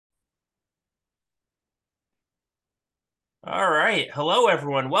All right. Hello,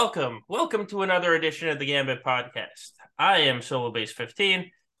 everyone. Welcome. Welcome to another edition of the Gambit podcast. I am Solo Base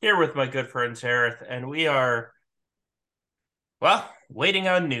 15 here with my good friend Zareth, and we are, waiting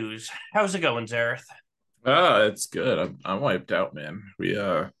on news. How's it going, Zareth? It's good. I'm wiped out, man.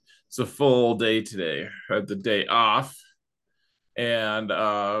 It's a full day today. Had the day off and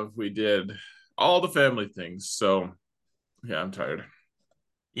we did all the family things. So yeah, I'm tired.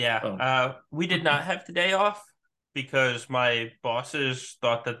 Yeah, Oh. we did not have the day off because my bosses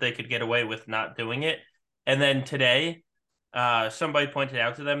thought that they could get away with not doing it. And then today, somebody pointed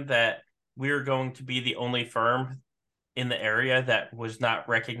out to them that we're going to be the only firm in the area that was not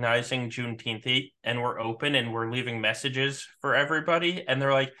recognizing Juneteenth, and we're open and we're leaving messages for everybody. And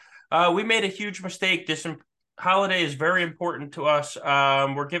they're like, we made a huge mistake. This holiday is very important to us.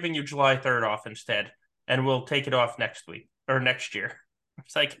 We're giving you July 3rd off instead, and we'll take it off next week or next year.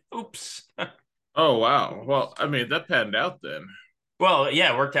 It's like, oops. Oh wow. Well, I mean that panned out then. Well,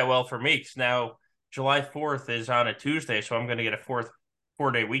 yeah, it worked out well for me because now July 4th is on a Tuesday, so I'm going to get a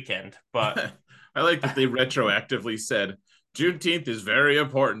 4-day weekend. But I like that they retroactively said Juneteenth is very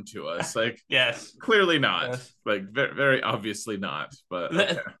important to us. Like yes, clearly not. yes. Like very obviously not. But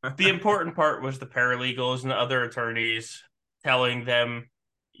the, okay. the important part was the paralegals and the other attorneys telling them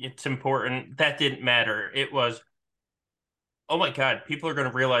it's important. That didn't matter. It was, oh my God, people are going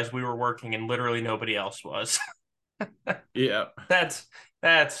to realize we were working and literally nobody else was. Yeah. that's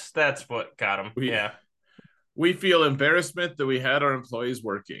that's what got them. We Yeah, we feel embarrassment that we had our employees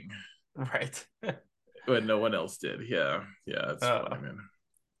working right. when no one else did. Yeah, yeah, it's Uh, funny, man.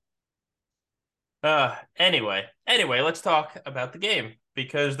 anyway, let's talk about the game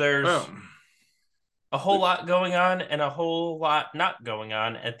because there's Well, a whole lot going on and a whole lot not going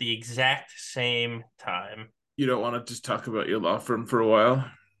on at the exact same time. you don't want to just talk about your law firm for a while?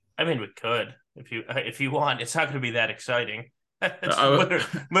 I mean, we could if you want. It's not going to be that exciting. It's I,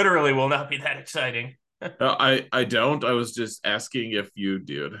 literally will not be that exciting. I don't. I was just asking if you,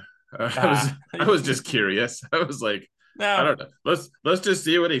 dude. I was Ah, I was just curious. I was like, I no, don't know. Let's just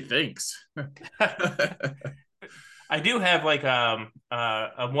see what he thinks. I do have like a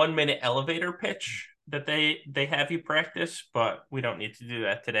 1 minute elevator pitch that they have you practice, but we don't need to do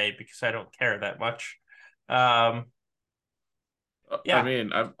that today because I don't care that much. Um, I yeah.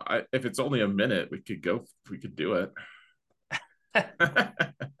 mean, if it's only a minute, we could go. We could do it.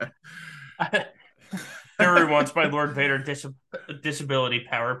 Everyone wants my Lord Vader disability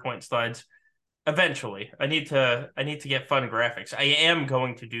PowerPoint slides. Eventually, I need to get fun graphics. I am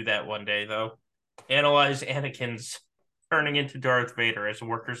going to do that one day though. Analyze Anakin's turning into Darth Vader as a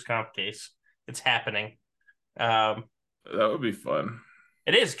workers' comp case. It's happening. Um, That would be fun.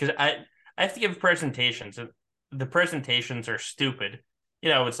 it is because I have to give presentations. The presentations are stupid.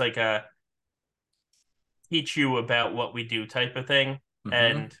 It's like a teach you about what we do type of thing. Hmm.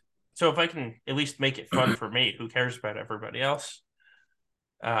 And so if I can at least make it fun for me, who cares about everybody else?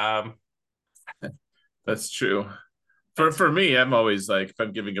 Um, That's true. that's For me, I'm always like, if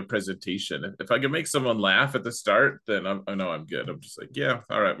I'm giving a presentation, if I can make someone laugh at the start, then I know I'm good. I'm just like, yeah,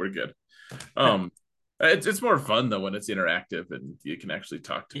 all right, we're good. Um, it's more fun though when it's interactive and you can actually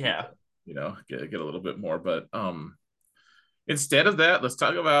talk to yeah. people, get a little bit more. But instead of that, let's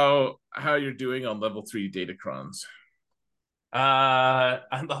talk about how you're doing on level 3 datacrons.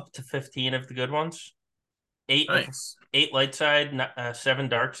 I'm up to 15 of the good ones. Eight of Nice. eight light side, seven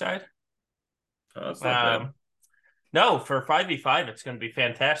dark side. That's not bad. Um, no, for 5v5, it's going to be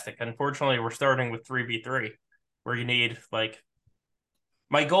fantastic. Unfortunately, we're starting with 3v3, where you need like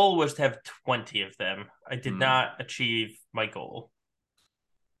my goal was to have 20 of them. I did Hmm. not achieve my goal.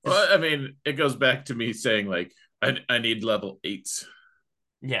 Well, It's, I mean, it goes back to me saying like I need level 8s.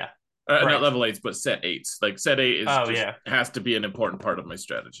 yeah, Not right. level 8s, but set 8s. Like set 8 is Oh just yeah. has to be an important part of my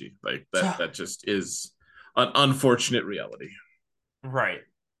strategy. Like So that just is an unfortunate reality. right.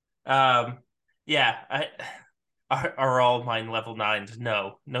 Um, yeah. I are all mine level nines?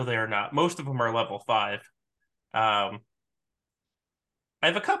 No, no, they are not. Most of them are level five. Um, I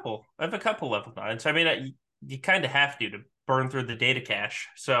have a couple level nines. I mean, you kind of have to burn through the data cache.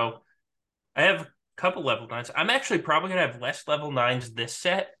 So I have a couple level nines. I'm actually probably gonna have less level nines this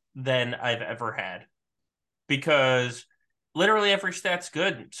set than I've ever had because literally every stat's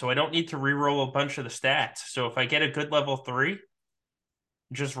good. So I don't need to reroll a bunch of the stats. So if I get a good level three,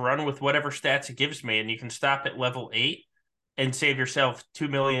 just run with whatever stats it gives me, and you can stop at level eight and save yourself 2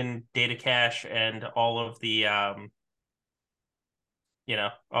 million data cache and all of the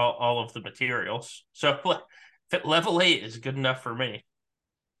all of the materials. So level eight is good enough for me.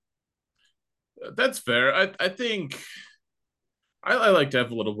 That's fair. I think I like to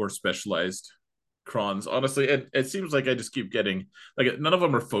have a little more specialized crons. Honestly, it seems like I just keep getting like none of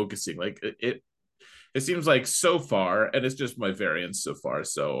them are focusing. Like it seems like so far, and it's just my variance so far.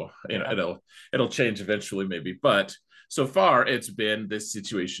 So Yeah. it'll change eventually, maybe. But so far, it's been this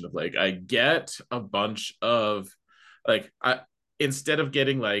situation of like I get a bunch of like I instead of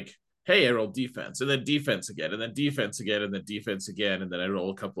getting like, hey, I roll defense and then defense again and then defense again and then defense again and then I roll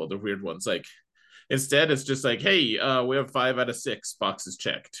a couple other weird ones. Like instead, it's just like, hey, we have 5 out of 6 boxes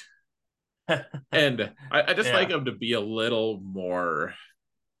checked. And I just like Yeah. them to be a little more,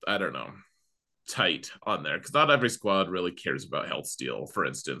 I don't know, tight on there because not every squad really cares about health steal. For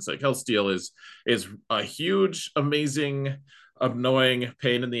instance, like health steal is a huge, amazing, annoying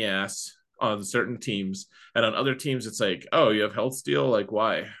pain in the ass on certain teams, and on other teams, it's like, oh, you have health steal. Like,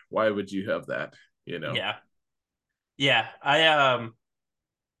 why? Why would you have that? You know? Yeah. Yeah.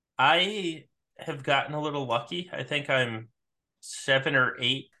 I have gotten a little lucky. I think I'm 7 or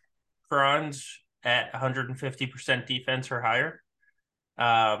 8 crons at 150% defense or higher.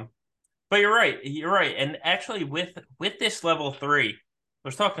 Um, but you're right. You're right. And actually, with this level 3, I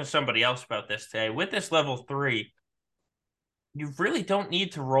was talking to somebody else about this today. With this level 3, you really don't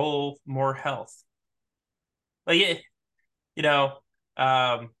need to roll more health. Like you know,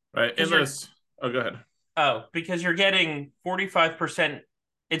 um, Right? because you're Unless, oh, go ahead. because you're getting 45%.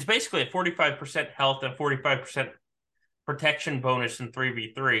 It's basically a 45% health and 45% protection bonus in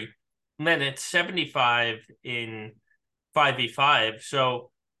 3v3. And then it's 75 in 5v5. So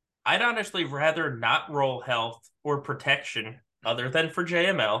I'd honestly rather not roll health or protection other than for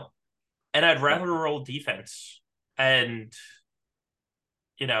JML. And I'd rather roll defense. And,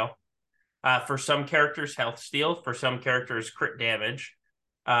 you know, for some characters, health steal, for some characters, crit damage.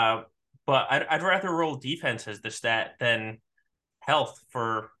 Uh, but I'd rather roll defense as the stat than health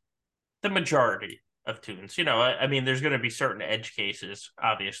for the majority of tunes. I mean, there's going to be certain edge cases,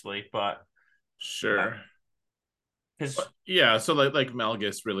 obviously, but Sure. because Yeah, so like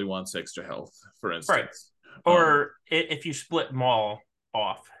Malgus really wants extra health, for right, instance. or if you split Maul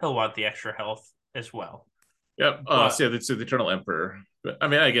off, he'll want the extra health as well. Yep. But So the Eternal Emperor. But I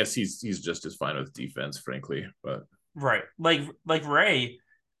mean, I guess he's just as fine with defense, frankly. But right, like Ray,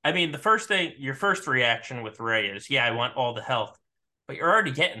 I mean, your first reaction with Ray is, yeah, I want all the health, but you're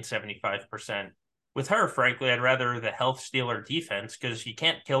already getting 75%. With her, frankly, I'd rather the health steal or defense because you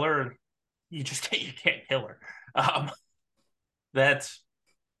can't kill her. You can't kill her. That's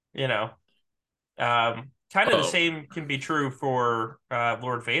you know kind of the oh, same can be true for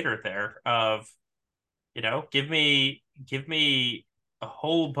Lord Vader there of give me a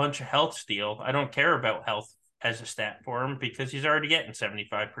whole bunch of health steal. I don't care about health as a stat for him because he's already getting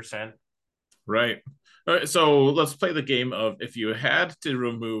 75%. right. All right. So let's play the game of if you had to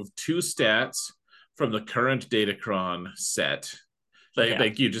remove 2 stats from the current Datacron set, Yeah.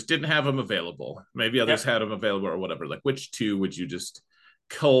 like you just didn't have them available. Maybe others Yep. had them available or whatever. Like which 2 would you just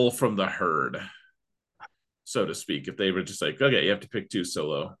cull from the herd, so to speak? If they were just like, okay, you have to pick 2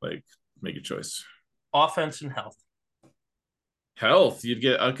 solo, like make a choice. Offense and health. Health, you'd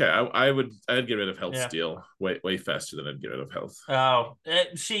get okay. I'd get rid of health Yeah. steal way faster than I'd get rid of health. Oh,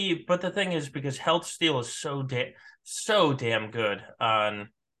 see, but the thing is because health steal is so damn good on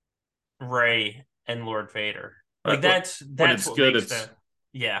Ray and Lord Vader. All Like right, when that's it's what good, makes it's them.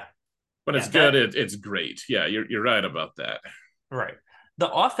 Yeah. when it's Yeah, good, that it's great. Yeah, you're right about that. right.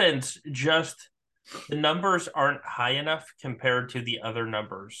 The offense just the numbers aren't high enough compared to the other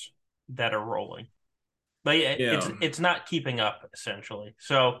numbers that are rolling. Like Yeah. it's not keeping up essentially.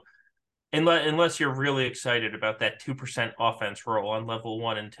 So unless you're really excited about that 2% offense roll on level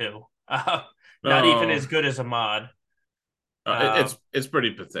 1 and 2, not even No, as good as a mod. it's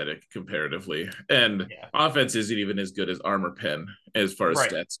pretty pathetic comparatively, and Yeah, offense isn't even as good as armor pen as far as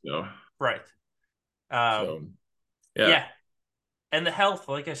right, stats go. right. Um, So yeah, yeah, and the health,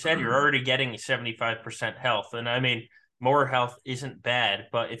 like I said, you're already getting 75% health, and I mean more health isn't bad,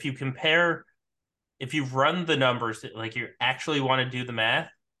 but if you run the numbers that like you actually want to do the math,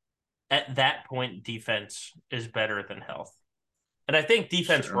 at that point defense is better than health. And I think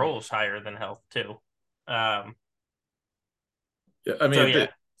defense sure. rolls higher than health too. Um, Yeah, I so mean, yeah,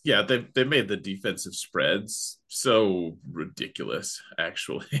 yeah, they made the defensive spreads so ridiculous.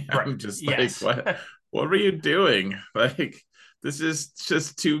 Actually, right. I'm just like, Yes. what were you doing? Like, this is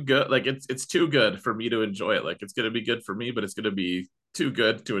just too good. Like, it's too good for me to enjoy it. Like, it's gonna be good for me, but it's gonna be too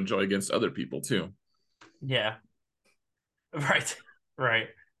good to enjoy against other people too. Yeah. Right. Right.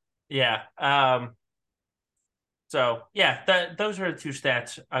 Yeah. So yeah, those are the two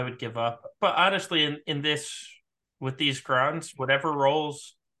stats I would give up. But honestly, in this with these crowns, whatever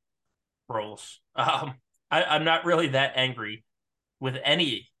rolls, rolls. I'm not really that angry with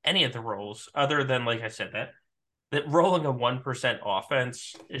any of the roles other than like I said that rolling a 1%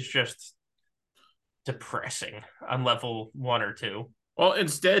 offense is just depressing on level 1 or 2. Well,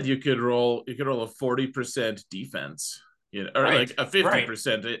 instead you could roll a 40% defense, or Right, like a right,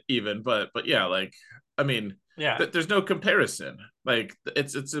 50% even, but yeah, like I mean, yeah, there's no comparison. Like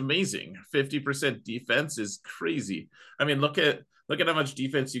it's amazing. 50% defense is crazy. I mean, look at how much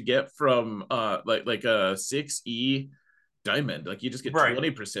defense you get from like a 6E diamond. Like you just get right,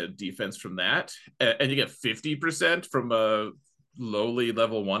 20% defense from that, and you get 50% from a lowly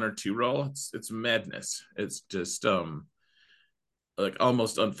level 1 or 2 roll. It's madness. It's just like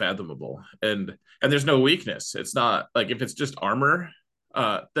almost unfathomable, and there's no weakness. It's not like if it's just armor,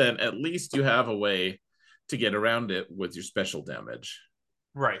 then at least you have a way to get around it with your special damage.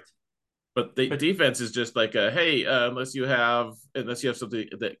 right. But the But defense is just like a hey, unless you have something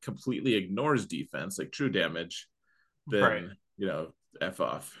that completely ignores defense like true damage, right, then f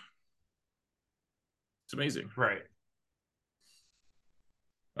off. It's amazing. right.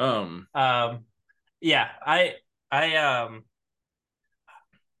 um Um, yeah, I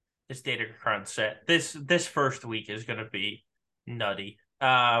this Datacron set this first week is gonna be nutty.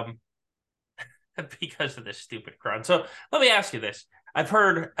 Because of this stupid crowd. So let me ask you this. I've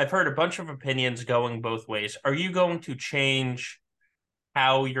heard a bunch of opinions going both ways. Are you going to change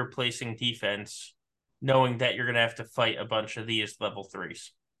how you're placing defense, knowing that you're gonna have to fight a bunch of these level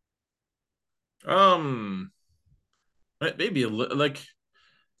threes? um maybe like,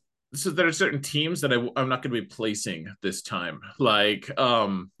 so there are certain teams that I'm not going to be placing this time, like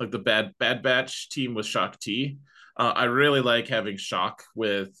the Bad Batch team with Shock T. I really like having Shock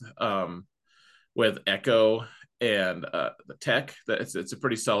with Echo and the Tech. It's a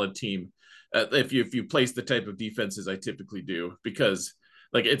pretty solid team. If you place the type of defenses I typically do, because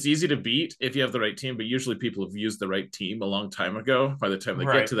like it's easy to beat if you have the right team, but usually people have used the right team a long time ago by the time they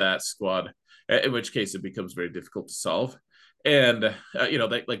get Right. to that squad, in which case it becomes very difficult to solve. And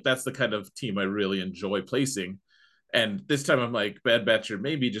that's the kind of team I really enjoy placing. And this time I'm like, Bad Batcher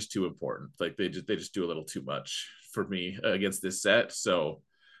maybe just too important. Like they just do a little too much for me against this set. So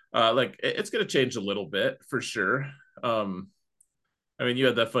like it's gonna change a little bit for sure. Um, I mean, you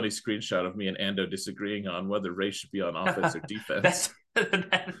had that funny screenshot of me and Ando disagreeing on whether Ray should be on offense or defense. That's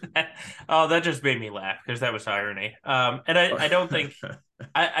oh, that just made me laugh because that was irony. And I don't think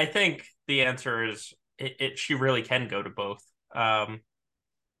I think the answer is she really can go to both. Um,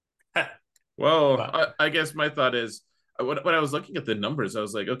 Well, but I guess my thought is when I was looking at the numbers, I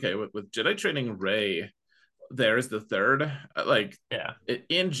was like, okay, with Jedi training Ray, there is the third. Like yeah,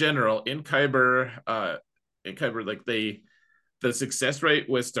 in general, in Kyber, like the success rate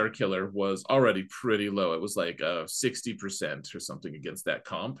with Star Killer was already pretty low. It was like 60% or something against that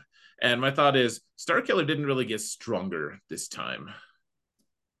comp. And my thought is Star Killer didn't really get stronger this time.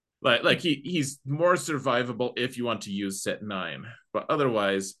 Like he's more survivable if you want to use set 9, but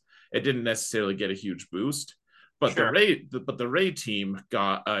otherwise it didn't necessarily get a huge boost. But sure, the Ray team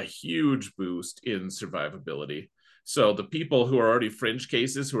got a huge boost in survivability. So the people who are already fringe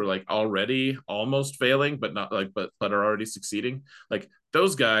cases, who are like already almost failing but not like but are already succeeding, like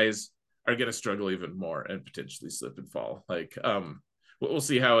those guys are going to struggle even more and potentially slip and fall. Like we'll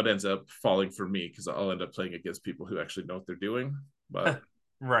see how it ends up falling for me, because I'll end up playing against people who actually know what they're doing. But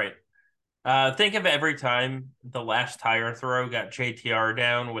right. Think of every time the last tire throw got JTR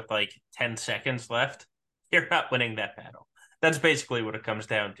down with like 10 seconds left. You're not winning that battle. That's basically what it comes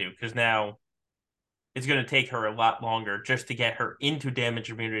down to, because now it's going to take her a lot longer just to get her into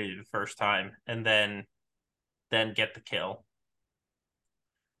damage immunity the first time, and then get the kill.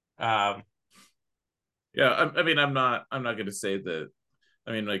 Um, yeah, I mean, I'm not going to say that.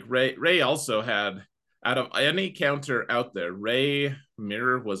 I mean, like Ray also had, out of any counter out there, Ray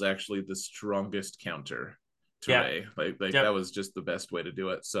Mirror was actually the strongest counter to yeah, Ray. Like yep. that was just the best way to do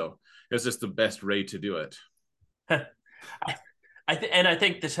it. So it was just the best Ray to do it. I, and I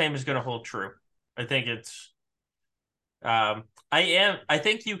think the same is going to hold true. I think it's I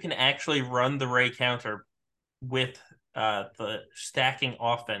think you can actually run the Ray counter with the stacking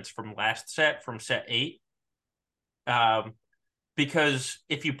offense from last set, from set 8. Um, because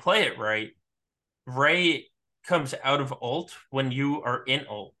if you play it right, Ray comes out of ult when you are in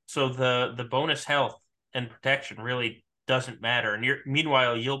ult. So the bonus health and protection really doesn't matter. And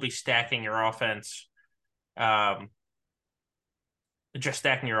meanwhile, you'll be stacking your offense, um, just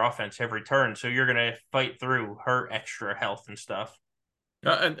stacking your offense every turn. So you're gonna fight through her extra health and stuff.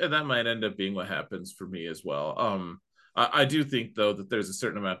 And that might end up being what happens for me as well. I do think though that there's a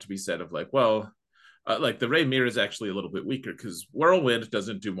certain amount to be said of like, well, like the Ray Mirror is actually a little bit weaker because Whirlwind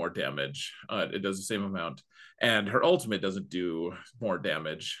doesn't do more damage. It does the same amount, and her ultimate doesn't do more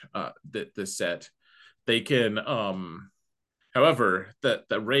damage this set. They can however, the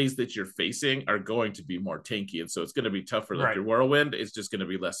rays that you're facing are going to be more tanky, and so it's going to be tougher. Like Right. your whirlwind is just going to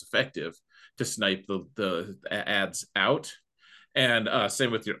be less effective to snipe the ads out, and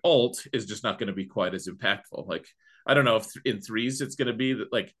same with your ult is just not going to be quite as impactful. Like I don't know if in threes it's going to be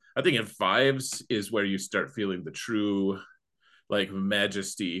like I think in fives is where you start feeling the true like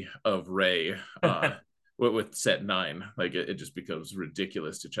majesty of Ray with set nine. Like it just becomes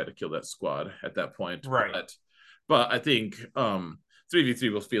ridiculous to try to kill that squad at that point. Right. But I think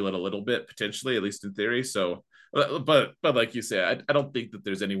 3v3 will feel it a little bit potentially, at least in theory. So but like you say, I don't think that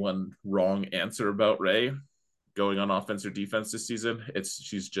there's any one wrong answer about Ray going on offense or defense this season.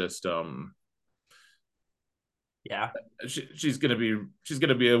 She's just Yeah. she's gonna be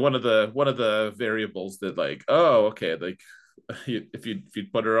one of the variables that like oh okay like if you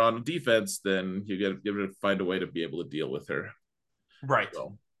put her on defense then you're gonna find a way to be able to deal with her Right.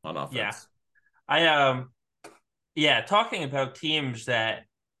 well on Yeah. offense. I yeah, talking about teams that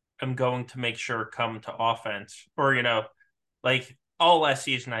I'm going to make sure come to offense, or like all last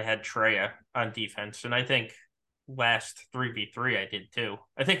season I had Treya on defense, and I think last 3v3 I did too.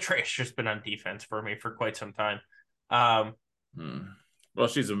 I think Treya's just been on defense for me for quite some time. Um, Hmm. Well,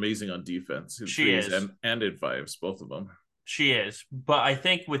 she's amazing on defense in she threes is. and in fives, both of them. She is. But I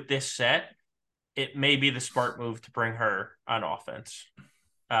think with this set, it may be the smart move to bring her on offense.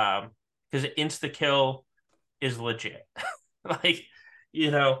 Because insta kill is legit. Like,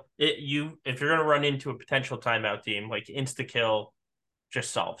 if you're gonna run into a potential timeout team, like insta kill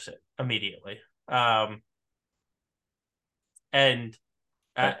just solves it immediately. And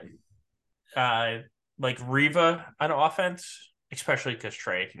uh, Right. uh like Riva on offense, especially because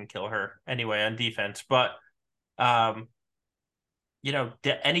Trey can kill her anyway on defense. But um,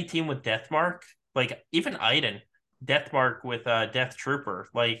 any team with Deathmark, like even Iden, Deathmark with Death Trooper,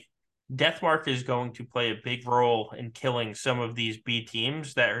 like Deathmark is going to play a big role in killing some of these B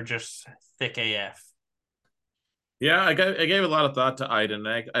teams that are just thick AF. Yeah, I gave a lot of thought to Iden.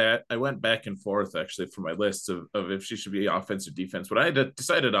 I went back and forth actually for my list of if she should be offense or defense. What I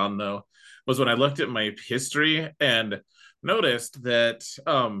decided on though was when I looked at my history and noticed that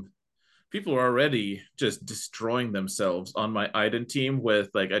people are already just destroying themselves on my Iden team with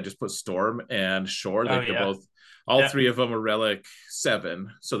like I just put Storm and Shore. Oh Like they're yeah, both all yeah, three of them are relic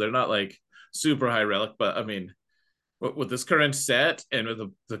 7. So they're not like super high relic, but I mean with this current set and with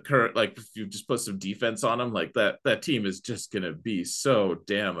the current like if you just put some defense on them like that team is just gonna be so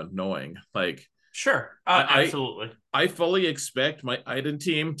damn annoying like sure, i absolutely, I fully expect my Iden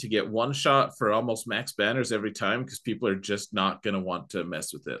team to get one shot for almost max banners every time because people are just not going to want to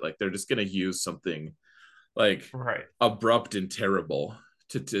mess with it. Like they're just going to use something like right, abrupt and terrible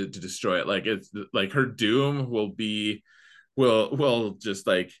to destroy it. Like it's like her doom will just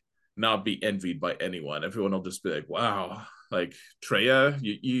like not be envied by anyone. Everyone will just be like, wow, like Treya,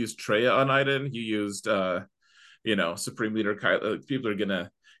 you used Treya on Iden, you used Supreme Leader Kylo. People are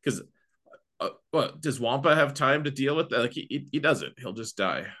gonna because what does Wampa have time to deal with that? Like he doesn't. He'll just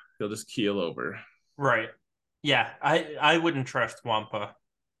die. He'll just keel over. right. Yeah, I wouldn't trust Wampa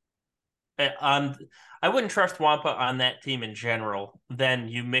on. I wouldn't trust Wampa on that team in general. Then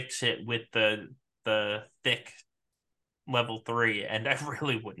you mix it with the thick level 3, and I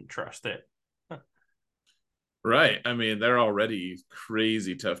really wouldn't trust it. Right. I mean, they're already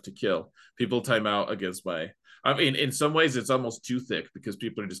crazy tough to kill. People time out against my. I mean, in some ways, it's almost too thick because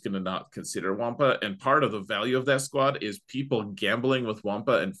people are just going to not consider Wampa. And part of the value of that squad is people gambling with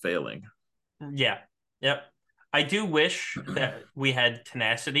Wampa and failing. Yeah. Yep. I do wish that we had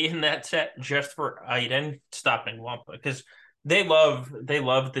tenacity in that set just for Aiden stopping Wampa because they love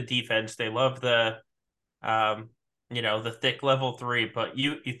the defense. They love um the thick level 3, but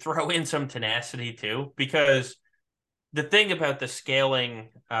you throw in some tenacity too because the thing about the scaling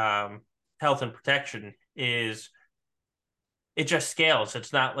health and protection is it just scales.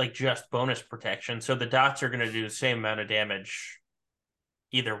 It's not like just bonus protection. So the dots are going to do the same amount of damage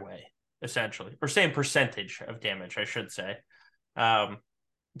either way, essentially, or same percentage of damage, I should say. Um,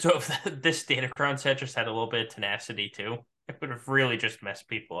 so if this Datacron set just had a little bit of tenacity too, it would have really just messed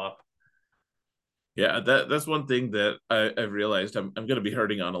people up. Yeah, that's one thing that I realized I'm going to be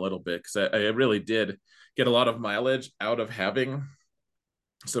hurting on a little bit because I really did get a lot of mileage out of having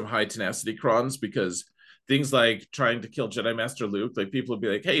some high tenacity crons because things like trying to kill Jedi Master Luke, like people would be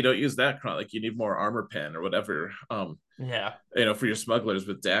like, "Hey, don't use that Kron. Like you need more armor pen or whatever." Yeah. For your smugglers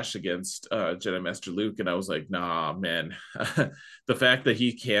with dash against Jedi Master Luke, and I was like, "Nah, man." The fact that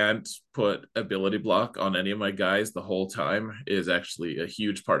he can't put ability block on any of my guys the whole time is actually a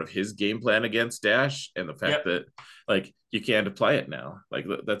huge part of his game plan against dash, and the fact Yep. that like you can't apply it now, like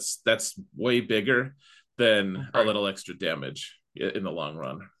that's way bigger than a Right. little extra damage in the long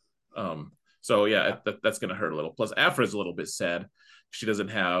run. So yeah, Yeah. that's going to hurt a little. Plus, Afra is a little bit sad. She doesn't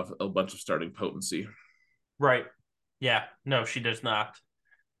have a bunch of starting potency. Right. Yeah. No, she does not.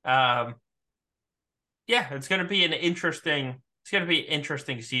 Um, yeah, it's going to be an interesting. It's going to be an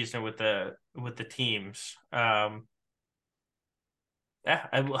interesting season with the teams. Yeah,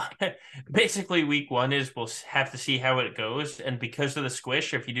 basically week one is we'll have to see how it goes, and because of the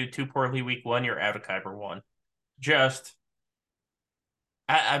squish, if you do too poorly week one, you're out of Kyber one. Just,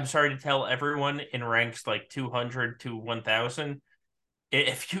 I'm sorry to tell everyone in ranks like 200 to 1,000,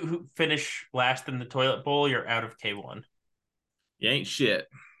 if you finish last in the toilet bowl, you're out of K1. You ain't shit.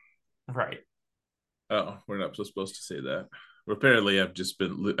 Right. Oh, we're not supposed to say that. Well, apparently,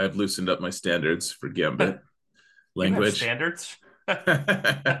 I've loosened up my standards for Gambit You have language. standards.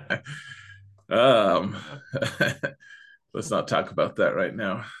 um, let's not talk about that right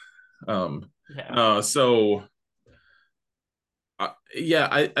now. Yeah. No, so yeah,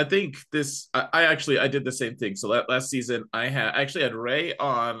 I think I actually I did the same thing. So last season I actually had Ray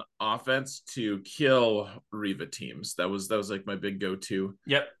on offense to kill Riva teams. That was like my big go-to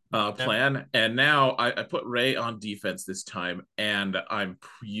Yep. Yep. plan. And now I put Ray on defense this time, and I'm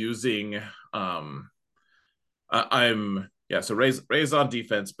using I'm yeah. So Ray's on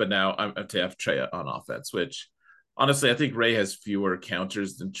defense, but now I'm to have Treya on offense, which honestly I think Ray has fewer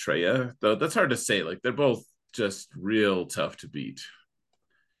counters than Treya, though that's hard to say. Like they're both just real tough to beat.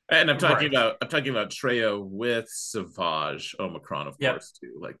 And Right. I'm talking about Treya with Savage Omicron, of Yep. course,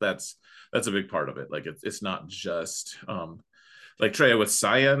 too. Like that's a big part of it. Like it's not just like Treya with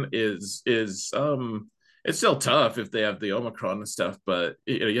Cyan is it's still tough if they have the Omicron and stuff, but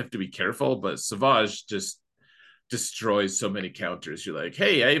you have to be careful. But Savage just destroys so many counters. You're like,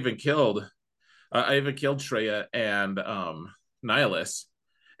 hey, I even killed Treya and Nihilus,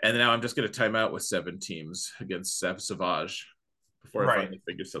 and now I'm just going to time out with 7 teams against Savage before I Right. finally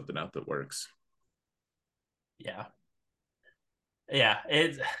figure something out that works. Yeah. Yeah.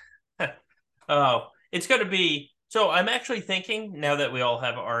 It's oh, it's gonna be so I'm actually thinking now that we all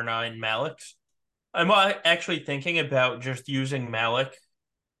have R9 Maliks, I'm actually thinking about just using Malik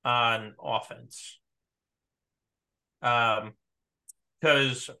on offense. Um,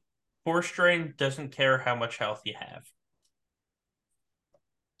 because Force Drain doesn't care how much health you have.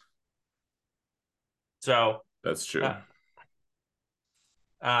 So, That's true. uh,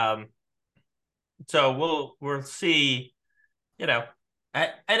 um, so we'll see. You know, I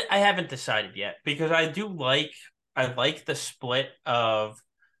haven't decided yet because I like the split of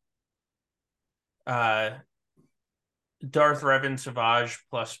uh Darth Revan Savage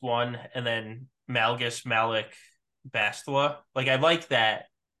 +1 and then Malgus Malik Bastila. Like I like that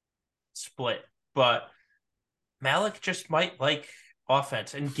split, but Malik just might like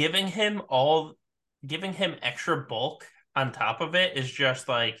offense and giving him extra bulk on top of it is just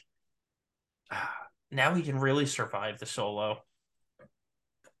like now he can really survive the solo.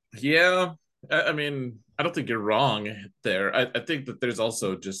 Yeah, I mean, I don't think you're wrong there. I think that there's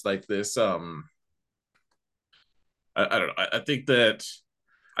also just like this. I don't know. I think that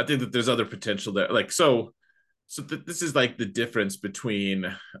there's other potential there. Like this is like the difference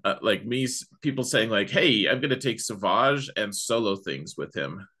between like people saying like, "Hey, I'm gonna take Savage and solo things with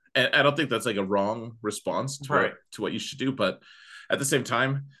him," and I don't think that's like a wrong response Right. to what you should do. But at the same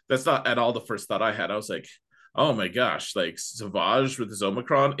time, that's not at all the first thought I had. I was like, "Oh my gosh, like Savage with his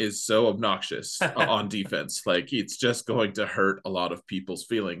Omicron is so obnoxious on defense. Like it's just going to hurt a lot of people's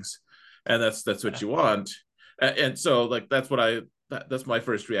feelings, and that's what Yeah. you want." And so like that's my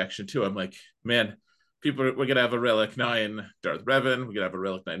first reaction too. I'm like, man, we're gonna have a Relic 9 Darth Revan, we're gonna have a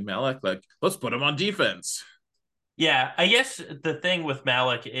Relic 9 Malik. Like, let's put him on defense. Yeah, I guess the thing with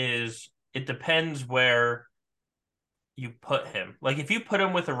Malik is it depends where you put him. Like if you put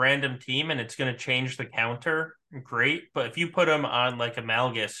him with a random team and it's going to change the counter, great. But if you put him on like a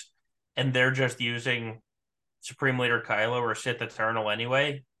Malgus and they're just using Supreme Leader Kylo or Sith Eternal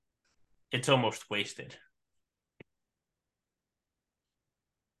anyway, it's almost wasted.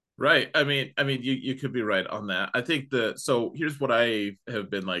 Right. I mean, you could be right on that. I think so here's what I have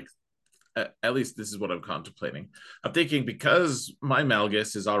been like, at least this is what I'm contemplating. I'm thinking because my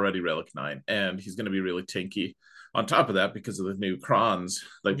Malgus is already Relic 9 and he's going to be really tinky, on top of that, because of the new crons,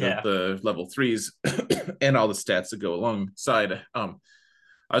 like Yeah. the level threes and all the stats that go alongside, I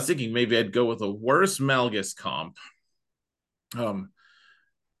was thinking maybe I'd go with a worse Malgus comp, um,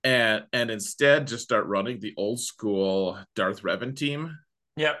 and instead just start running the old school Darth Revan team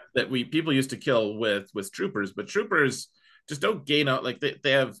Yep. that we people used to kill with troopers, but troopers just don't gain out. Like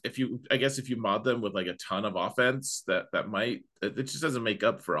they have, if you, I guess if you mod them with like a ton of offense, that might, it just doesn't make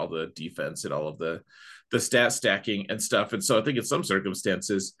up for all the defense and all of the stat stacking and stuff. And so I think in some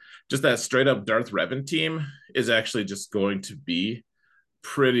circumstances, just that straight up Darth Revan team is actually just going to be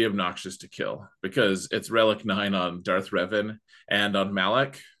pretty obnoxious to kill, because it's Relic 9 on Darth Revan and on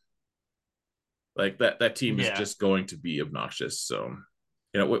Malak. Like that team is Yeah. just going to be obnoxious. So,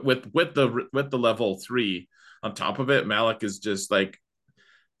 you know, with the level 3 on top of it, Malik is just like,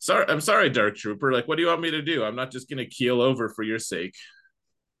 sorry, I'm sorry, Dark Trooper. Like, what do you want me to do? I'm not just gonna keel over for your sake.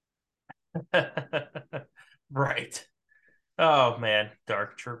 Right. Oh man,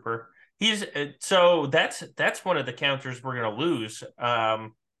 Dark Trooper. He's so that's one of the counters we're gonna lose.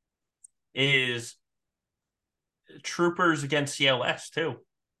 Is troopers against CLS too.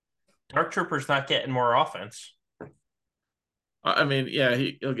 Dark Trooper's not getting more offense. I mean, yeah,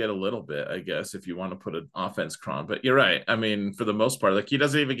 he'll get a little bit, I guess, if you want to put an offense cron. But you're right. I mean, for the most part, like he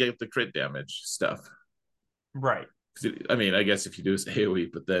doesn't even get the crit damage stuff. Right. I mean, I guess if you do his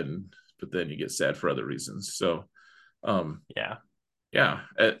AOE, but then you get sad for other reasons. So, um, Yeah. yeah,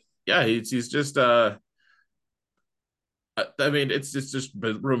 yeah, he's just I mean, it's just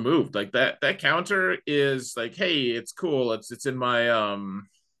removed. Like that counter is like, hey, it's cool. It's in my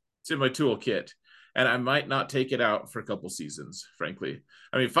toolkit, and I might not take it out for a couple seasons. Frankly,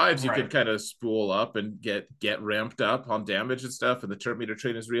 I mean, fives you could Right. kind of spool up and get ramped up on damage and stuff, and the turn meter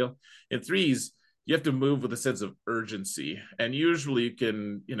train is real. In threes, you have to move with a sense of urgency, and usually you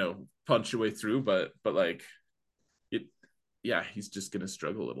can punch your way through, but like it, yeah, he's just gonna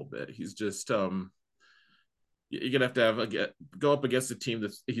struggle a little bit. He's just you're gonna have go up against a team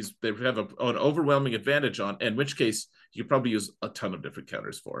they have an overwhelming advantage on, in which case you could probably use a ton of different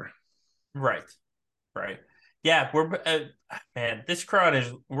counters for. Right. Right. Yeah, we're man, this cron is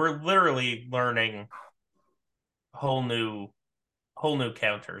we're literally learning whole new whole new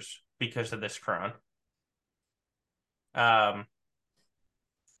counters because of this cron. Um,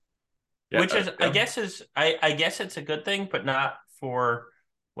 Yeah, which is yeah. I guess it's a good thing, but not for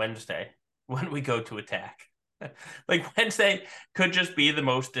Wednesday when we go to attack. Like Wednesday could just be the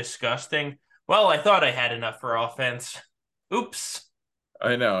most disgusting. Well, I thought I had enough for offense. Oops.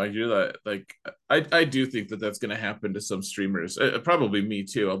 I know. I do that. Like, I do think that that's going to happen to some streamers. Probably me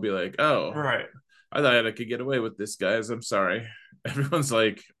too. I'll be like, oh, Right. I thought I could get away with this, guys. I'm sorry. Everyone's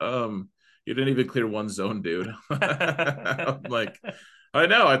like, you didn't even clear one zone, dude. I'm like, I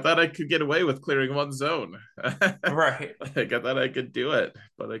know. I thought I could get away with clearing one zone. Right. Like, I thought I could do it,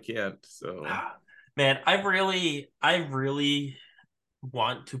 but I can't. So, Man, I really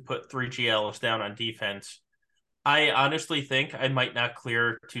want to put three GLs down on defense. I honestly think I might not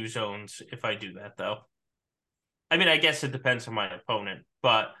clear two zones if I do that, though. I mean, I guess it depends on my opponent,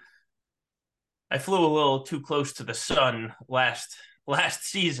 but I flew a little too close to the sun last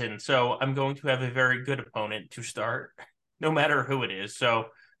season, so I'm going to have a very good opponent to start, no matter who it is. So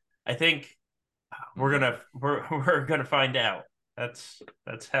I think we're gonna find out. That's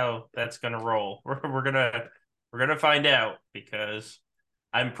how that's gonna roll. We're gonna find out because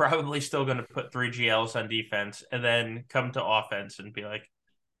I'm probably still gonna put three GLs on defense and then come to offense and be like,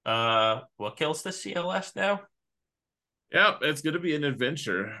 what kills the CLS now? yeah, it's going to be an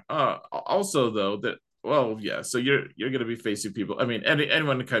adventure. Also, though, that well, yeah. So you're going to be facing people. I mean,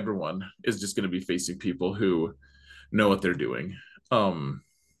 anyone in Kyber One is just going to be facing people who know what they're doing. Um,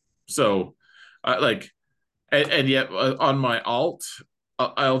 so, like, and yet on my alt,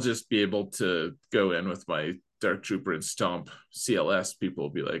 I'll just be able to go in with my Dark Trooper and stomp CLS. People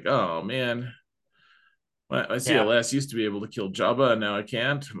will be like, "Oh man, my Yeah. CLS used to be able to kill Jabba, and now I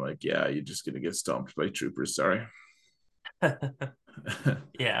can't." I'm like, "Yeah, you're just gonna get stomped by troopers. Sorry."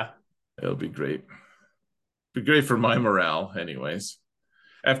 Yeah. It'll be great for my morale, anyways.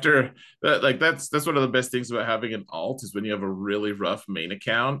 After that, like that's one of the best things about having an alt is when you have a really rough main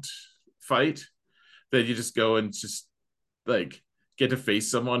account fight, that you just go and just like get to face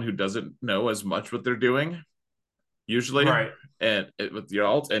someone who doesn't know as much what they're doing usually, Right. and with your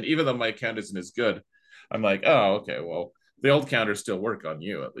alt, and even though my account isn't as good, I'm like, oh, okay, well, the old counters still work on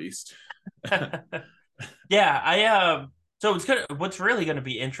you at least. Yeah, I so it's gonna what's really gonna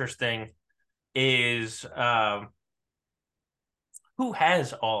be interesting is who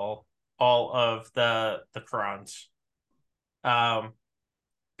has all of the crons. Um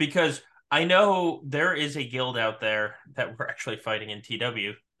because I know there is a guild out there that we're actually fighting in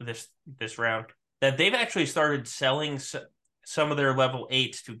TW this round that they've actually started selling some of their level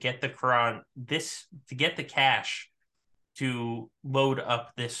eights to get the Quran this to get the cash to load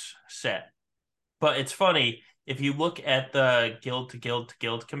up this set. But it's funny if you look at the guild to guild to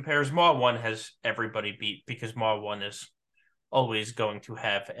guild compares. Maw one has everybody beat because Maw one is always going to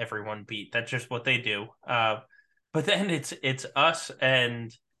have everyone beat. That's just what they do. But then it's us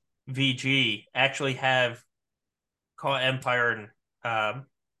and VG actually have Call Empire and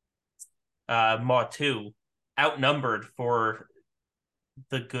Maw 2 outnumbered for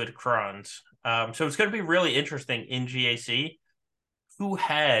the good crons. So it's going to be really interesting in GAC who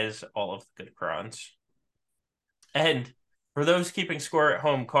has all of the good crons. And for those keeping score at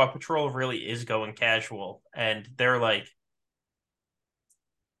home, Claw Patrol really is going casual, and they're like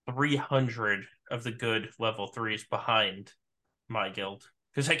 300 of the good level threes behind my guild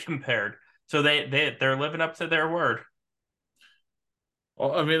because I compared. So they're living up to their word.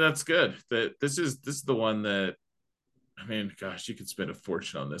 Well, I mean, that's good. That this is the one that, I mean, gosh, you could spend a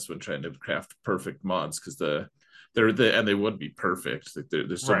fortune on this one trying to craft perfect mods because and they would be perfect. Like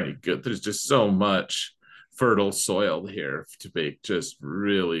there's so Right. many good. There's just so much fertile soil here to make just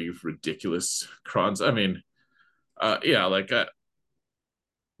really ridiculous crons. I mean, yeah, like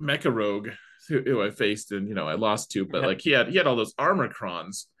Mecha Rogue, who I faced and I lost to, but like he had all those armor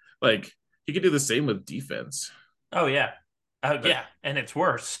crons. Like he could do the same with defense. Oh yeah. Oh Like, yeah, and it's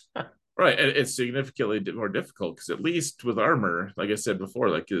worse. right, and it's significantly more difficult because at least with armor, like I said before,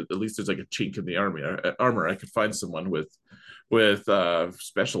 like at least there's like a chink in the armor. I could find someone with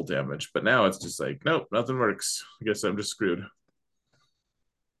special damage, but now it's just like nope, nothing works. I guess I'm just screwed.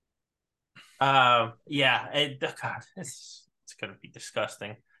 Yeah, God, it's gonna be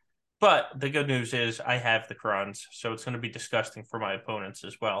disgusting. But the good news is I have the crons, so it's gonna be disgusting for my opponents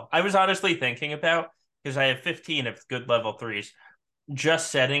as well. I was honestly thinking about because I have 15 of good level threes, just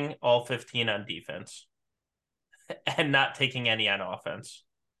setting all 15 on defense and not taking any on offense.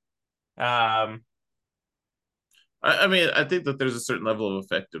 Um, I mean, I think that there's a certain level of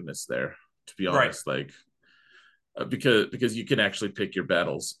effectiveness there, to be right, honest. Like because you can actually pick your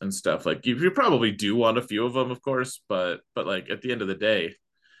battles and stuff. Like you probably do want a few of them, of course, but like at the end of the day,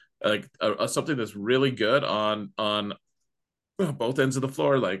 like something that's really good on both ends of the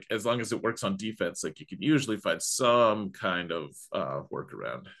floor, like as long as it works on defense, like you can usually find some kind of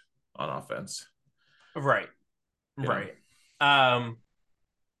workaround on offense. right, You know, right. Um,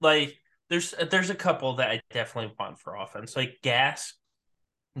 like there's a couple that I definitely want for offense, like gas.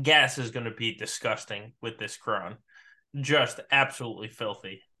 Gas is going to be disgusting with this Kron. Just absolutely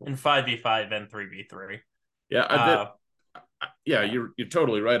filthy in 5v5 and 3v3. yeah, I bet. Uh, Yeah, yeah, you're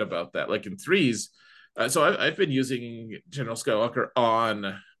totally right about that. Like in threes, so I've been using General Skywalker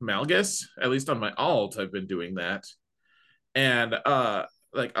on Malgus, at least on my alt. I've been doing that, and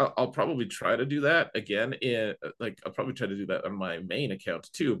like I'll probably try to do that again in like I'll probably try to do that on my main account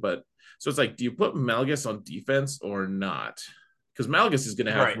too. But so it's like, do you put Malgus on defense or not? Because Malgus is going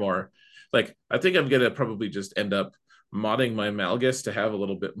to have right. more. Like I think I'm going to probably just end up modding my Malgus to have a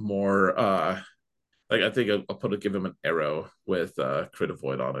little bit more. Like I think I'll give him an arrow with crit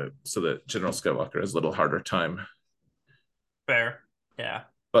avoid on it so that General Skywalker has a little harder time. Fair. Yeah.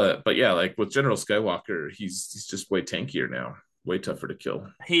 But yeah, like with General Skywalker, he's just way tankier now, way tougher to kill.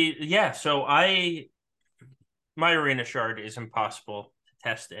 Yeah, so my arena shard is impossible to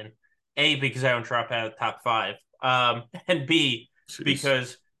test in. A, because I don't drop out of the top five. And B, Jeez.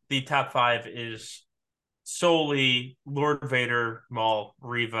 because the top five is solely Lord Vader, Maul,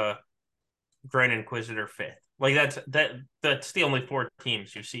 Reva, Grand Inquisitor fifth. Like that's the only four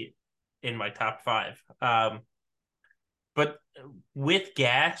teams you see in my top five. But with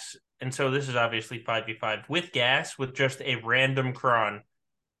gas, and so this is obviously 5v5 with gas with just a random cron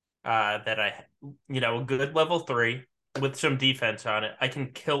that a good level three with some defense on it, I can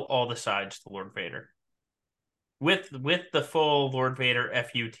kill all the sides to Lord Vader. With the full Lord Vader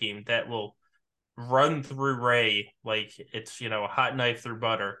FU team that will run through Ray like it's a hot knife through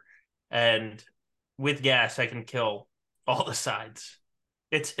butter, and with gas I can kill all the sides.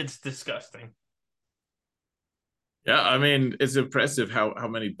 It's disgusting. Yeah, I mean it's impressive how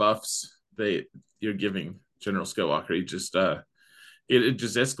many buffs you're giving General Skywalker. He just it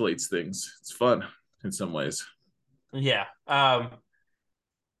just escalates things. It's fun in some ways. Yeah.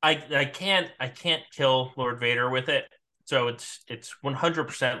 I can't kill Lord Vader with it. So it's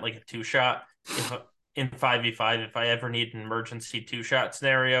 100% like a two shot. If in 5v5, if I ever need an emergency two shot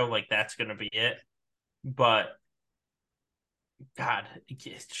scenario, like that's gonna be it. But God,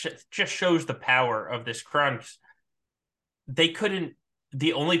 it just shows the power of this Kron. They couldn't.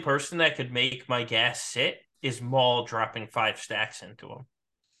 the only person that could make my gas sit is Maul dropping 5 stacks into him.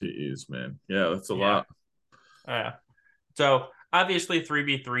 Jeez, man. Yeah, that's a Yeah. lot. So obviously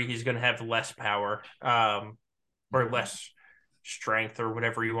 3v3, he's going to have less power, or less strength or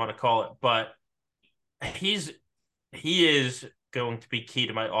whatever you want to call it. But he's he is going to be key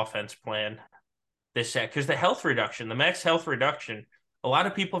to my offense plan this set because the health reduction, the max health reduction, a lot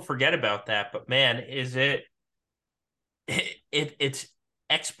of people forget about that. But man, is it's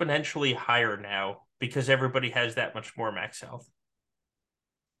exponentially higher now because everybody has that much more max health.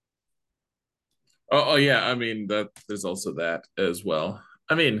 Oh, yeah. I mean, that there's also that as well.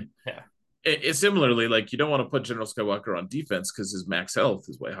 I mean, Yeah. it similarly, like you don't want to put General Skywalker on defense because his max health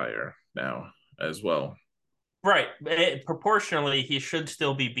is way higher now as well. Right. Proportionally, he should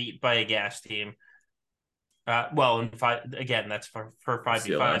still be beat by a gas team. Well, in five again, that's for 5v5,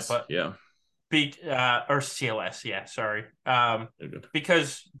 CLS, but yeah, beat or CLS, yeah, sorry. they're good.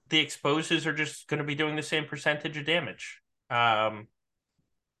 Because the exposes are just going to be doing the same percentage of damage. Um,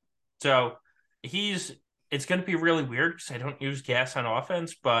 so he's it's going to be really weird because I don't use gas on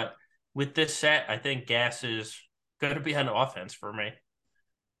offense, but with this set, I think gas is going to be on offense for me.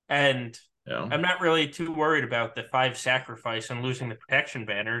 And Yeah. I'm not really too worried about the 5 sacrifice and losing the protection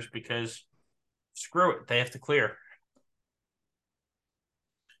banners because screw it, they have to clear.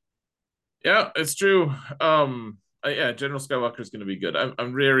 Yeah, it's true. Yeah, General Skywalker is going to be good.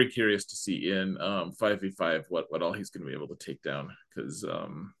 I'm very curious to see in 5v5 what all he's going to be able to take down because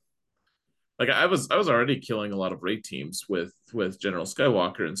like I was already killing a lot of raid teams with General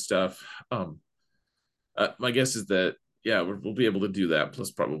Skywalker and stuff. My guess is that yeah we'll be able to do that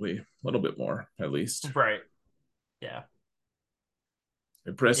plus probably a little bit more at least. Right. Yeah. Yeah.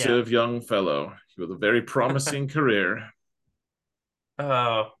 Impressive young fellow with a very promising career.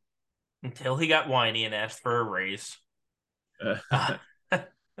 uh, until he got whiny and asked for a raise. Uh, Uh,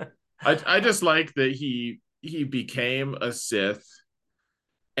 I just like that he became a Sith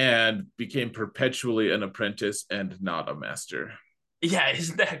and became perpetually an apprentice and not a master. yeah,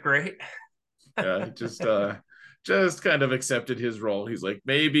 isn't that great? Yeah, he just kind of accepted his role. He's like,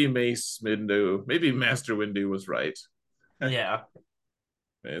 maybe Mace Windu, maybe Master Windu was right. Yeah.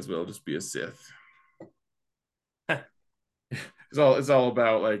 May as well just be a Sith. It's all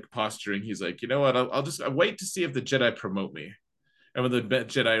about like posturing. He's like, you know what? I'll wait to see if the Jedi promote me. And when the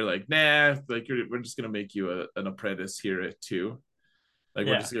Jedi are like, nah, like we're just gonna make you an apprentice here too. Like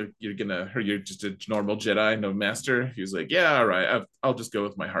we're Yeah. just gonna or you're just a normal Jedi, no master. He was like, yeah, all right, I'll just go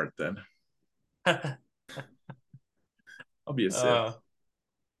with my heart then. I'll be a Sith.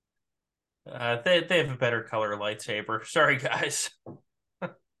 uh, they have a better color lightsaber. Sorry, guys.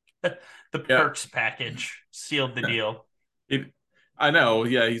 The Yeah, perks package sealed the deal. it, I know.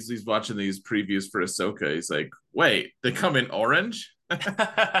 Yeah, he's watching these previews for Ahsoka. He's like, wait, they come in orange.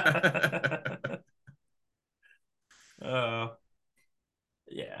 uh,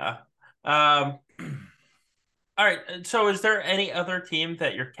 yeah. Um, all right. So, is there any other team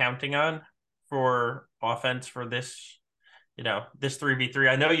that you're counting on for offense for this? This 3v3.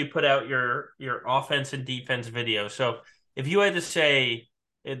 I know you put out your offense and defense video. So, if you had to say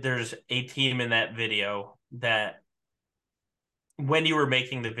there's a team in that video that when you were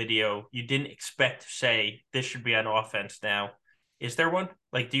making the video, you didn't expect to say this should be on offense now. Is there one?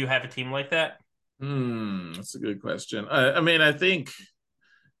 Like, do you have a team like that? That's a good question. I mean, I think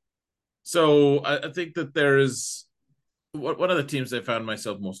so. I think that there's one of the teams I found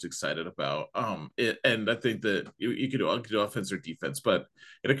myself most excited about. And I think that you could do offense or defense, but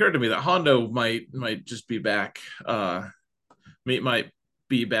it occurred to me that Hondo might just be back. Might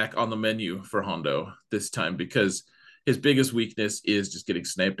be back on the menu for Hondo this time because his biggest weakness is just getting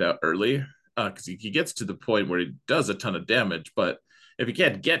sniped out early. Because he gets to the point where he does a ton of damage, but if he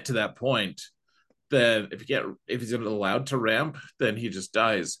can't get to that point, then if he's allowed to ramp, then he just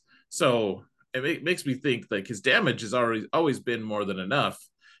dies. So it makes me think like his damage has always been more than enough.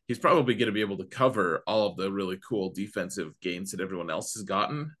 He's probably going to be able to cover all of the really cool defensive gains that everyone else has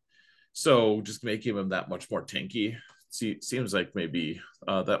gotten. So just making him that much more tanky seems like maybe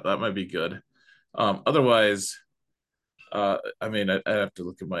that might be good. Otherwise, I mean, I have to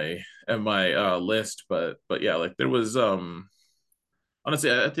look at my list, but yeah, like there was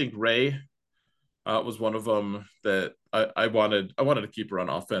honestly, I think Ray was one of them that I wanted to keep her on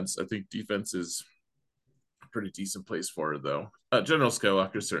offense. I think defense is a pretty decent place for her though. General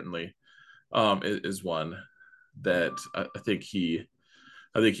Skywalker certainly is one that I think he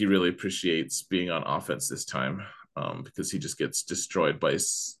really appreciates being on offense this time because he just gets destroyed by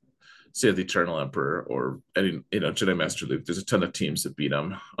say the Eternal Emperor or any Jedi Master Luke. There's a ton of teams that beat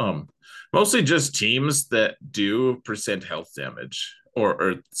him. Mostly just teams that do percent health damage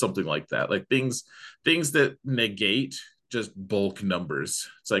or something like that. Like things that negate just bulk numbers.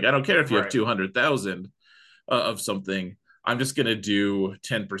 It's like I don't care if you have Right. 200,000 of something. I'm just gonna do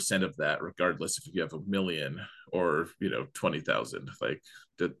 10% of that, regardless if you have a million or 20,000. Like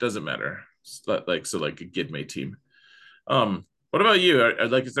that doesn't matter. Like a Gidme team. What about you?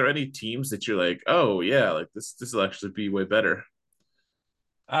 Like, is there any teams that you're like, oh yeah, like this will actually be way better?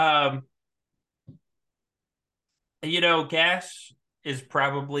 Um, gas is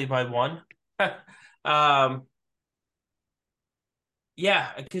probably my one. Um,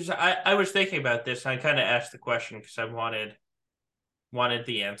 yeah, because I was thinking about this. And I kind of asked the question because I wanted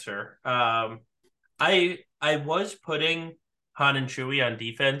the answer. I was putting Han and Chewie on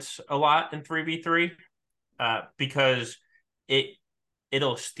defense a lot in 3v3, because it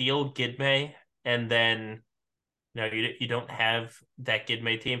it'll steal Gidme, and then you don't have that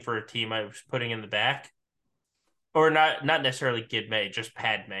Gidme team for a team I was putting in the back, or not necessarily Gidme, just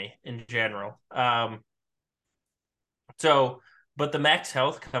Padme in general. So, but the max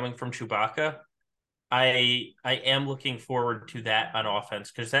health coming from Chewbacca, I am looking forward to that on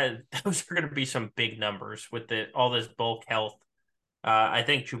offense because that those are going to be some big numbers with the all this bulk health. I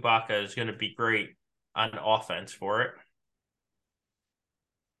think Chewbacca is going to be great on offense for it.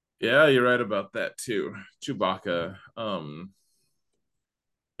 Yeah, you're right about that too. Chewbacca.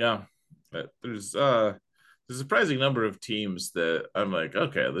 Yeah, there's a surprising number of teams that I'm like,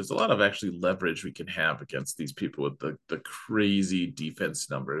 okay, there's a lot of actually leverage we can have against these people with the crazy defense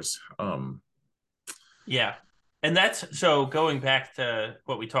numbers. Yeah. And that's so going back to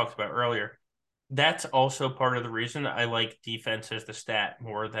what we talked about earlier. That's also part of the reason I like defense as the stat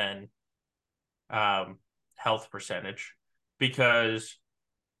more than um, health percentage, because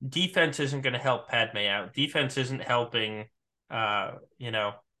defense isn't going to help Padme out. Defense isn't helping, uh, you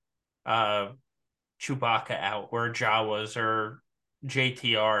know, uh, Chewbacca out or Jawas or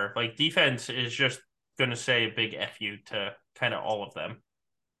JTR. Like defense is just going to say a big F you to kind of all of them.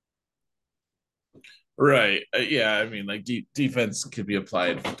 Right. Yeah. I mean, like defense could be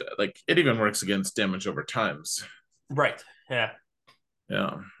applied. Like it even works against damage over times. Right. Yeah.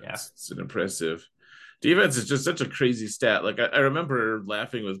 Yeah. Yeah. It's an impressive. Defense is just such a crazy stat. Like I remember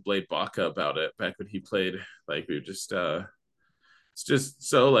laughing with Blade Baca about it back when he played. Like we just it's just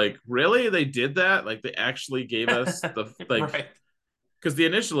so like really they did that. Like they actually gave us the like Right. because the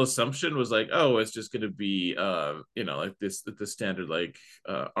initial assumption was like, oh, it's just going to be like this the standard like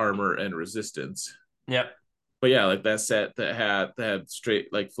armor and resistance. Yep. But yeah, like that set that had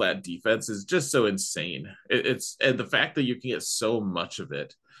straight like flat defense is just so insane. It's and the fact that you can get so much of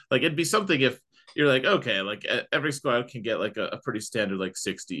it, like it'd be something if you're like, okay, like every squad can get like a pretty standard like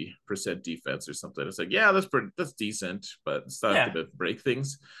 60% defense or something. It's like, yeah, that's decent, but it's not Yeah. gonna break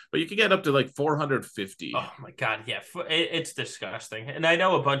things. But you can get up to like 450. Oh my God. Yeah. It's disgusting. And I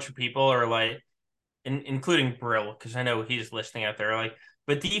know a bunch of people are like, including Brill, because I know he's listening out there, like,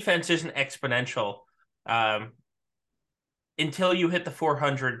 but defense isn't exponential um, until you hit the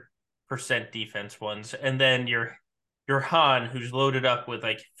 400% defense ones. And then your Han, who's loaded up with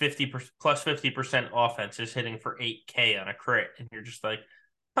like 50% plus 50% offense, is hitting for 8K on a crit. And you're just like,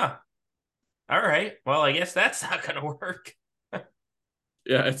 huh, all right. Well, I guess that's not going to work.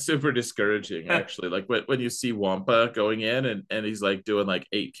 Yeah, it's super discouraging actually. Like when you see Wampa going in and he's like doing like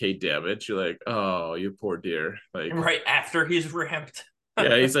 8K damage, you're like, oh, you poor dear. Like, Right after he's ramped.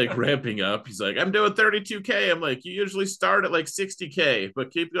 yeah, he's like ramping up. He's like, I'm doing 32K. I'm like, you usually start at like 60K,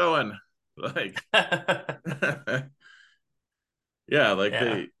 but keep going. Like, yeah, like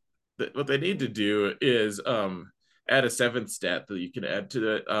Yeah. what they need to do is add a seventh stat that you can add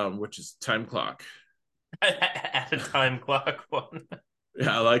to it, which is time clock. At a time clock one.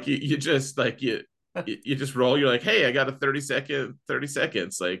 Yeah, like you just like you just roll. You're like, hey, I got a 30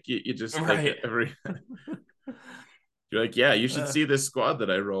 seconds. Like you just like Right. every. You're like, yeah, you should Uh, see this squad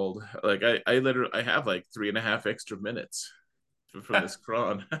that I rolled. Like I literally I have like 3.5 extra minutes from this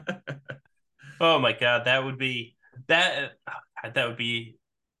cron. oh my God, that that would be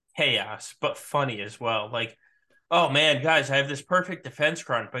chaos, but funny as well. Like, oh man, guys, I have this perfect defense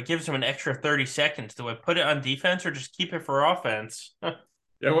run, but it gives them an extra 30 seconds. Do I put it on defense or just keep it for offense?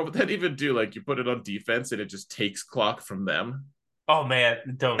 Yeah, what would that even do? Like you put it on defense and it just takes clock from them. Oh man,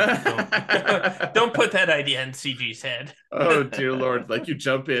 don't put that idea in CG's head. Oh dear lord! Like you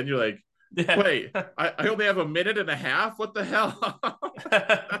jump in, you're like, Yeah. wait, I only have a minute and a half. What the hell?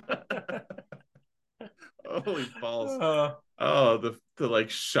 Holy balls! uh, Oh, the like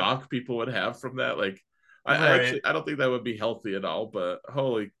shock people would have from that. Like, I Right. actually I don't think that would be healthy at all, but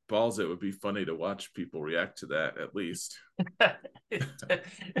holy balls, it would be funny to watch people react to that at least.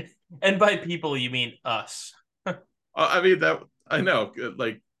 And by people, you mean us. I mean that I know,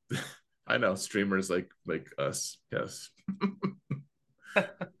 like I know streamers like us. Yes,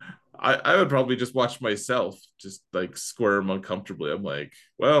 I would probably just watch myself just like squirm uncomfortably. I'm like,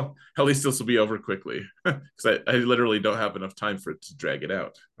 well, at least this will be over quickly because I literally don't have enough time for it to drag it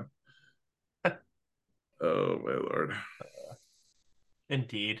out. Oh my lord.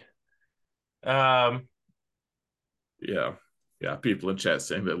 Indeed. Um, Yeah. Yeah. People in chat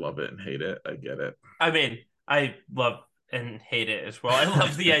saying they love it and hate it. I get it. I mean, I love and hate it as well. I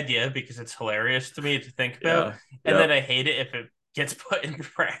love the idea because it's hilarious to me to think about, Yeah. and then Yep. I hate it if it gets put into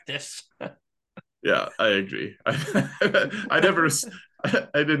practice. Yeah, I agree. I never,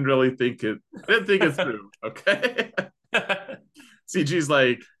 I didn't really think it, I didn't think it through. Okay. CG's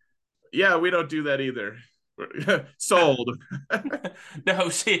like, yeah, we don't do that either. Sold. No,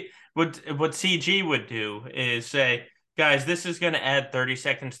 see, what CG would do is say, guys, this is going to add 30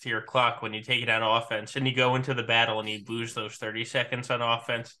 seconds to your clock when you take it on offense, and you go into the battle and you lose those 30 seconds on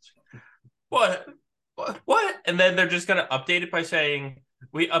offense. What? What? And then they're just going to update it by saying,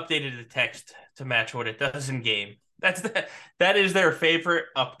 we updated the text to match what it does in game. That is their favorite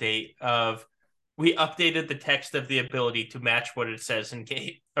update of we updated the text of the ability to match what it says in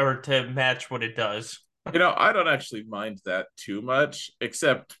game or to match what it does. I don't actually mind that too much,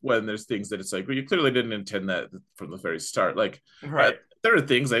 except when there's things that it's like, well, you clearly didn't intend that from the very start. Like, Right. there are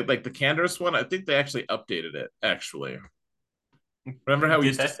things like the Candace one. I think they actually updated it. Actually, remember how we Did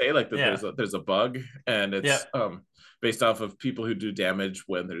used to that? say like that Yeah. there's a bug and Yeah. it's based off of people who do damage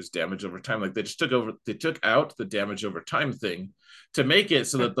when there's damage over time. Like they took out the damage over time thing to make it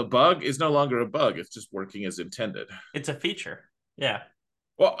so that the bug is no longer a bug. It's just working as intended. It's a feature. Yeah.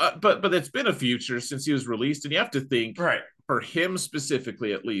 Well, but it's been a future since he was released, and you have to think Right. for him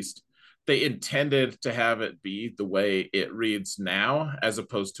specifically, at least, they intended to have it be the way it reads now, as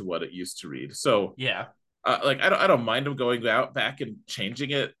opposed to what it used to read. So, Yeah. like, I don't mind him going out back and changing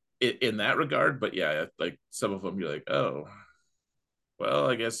it in that regard, but yeah, like some of them, you're like, oh, well,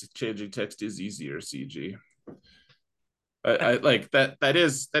 I guess changing text is easier, CG. I like that. That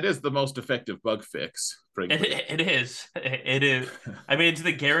is the most effective bug fix, frankly. It is. It is. I mean, it's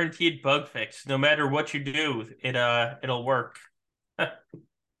the guaranteed bug fix. No matter what you do, it'll work. uh,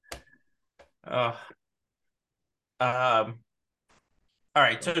 all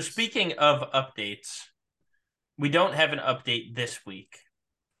right. So speaking of updates, we don't have an update this week.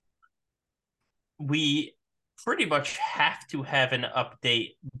 We pretty much have to have an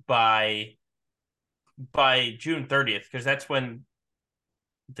update by June 30th because that's when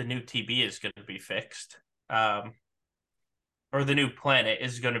the new TB is going to be fixed. Or the new planet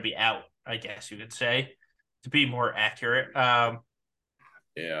is going to be out, I guess you could say, to be more accurate.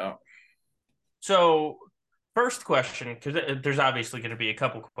 Yeah. So, first question, because there's obviously going to be a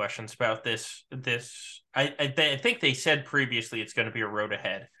couple questions about this. I think they said previously it's going to be a road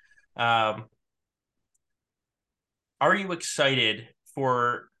ahead. Um, are you excited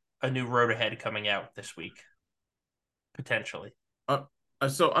for a new road ahead coming out this week? Potentially. Uh,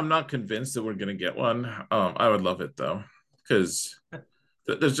 so I'm not convinced that we're gonna get one. I would love it though, because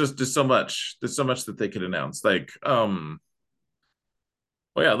there's so much that they could announce. Like, well,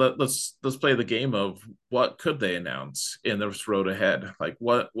 yeah, let's play the game of what could they announce in this road ahead. Like,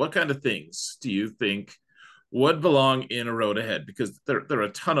 what kind of things do you think would belong in a road ahead? Because there are a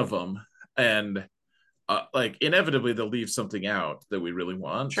ton of them, and like inevitably they'll leave something out that we really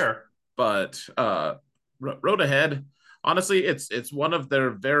want. Sure. But road ahead, honestly, it's one of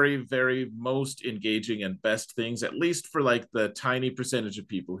their very most engaging and best things, at least for like the tiny percentage of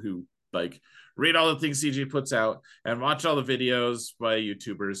people who like read all the things CG puts out and watch all the videos by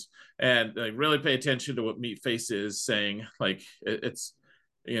YouTubers and like really pay attention to what Meatface is saying. Like it's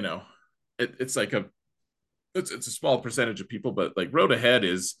you know it's like it's a small percentage of people, but like road ahead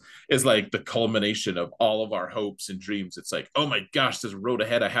is like the culmination of all of our hopes and dreams. It's like, oh my gosh, there's a road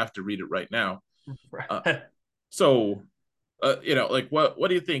ahead, I have to read it right now. uh, so like what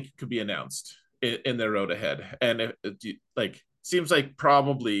do you think could be announced in their road ahead? And like seems like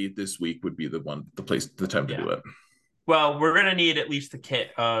probably this week would be the time to Yeah. do it. Well, we're gonna need at least a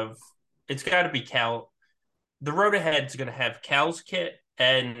kit of. It's got to be Cal. The road ahead's gonna have Cal's kit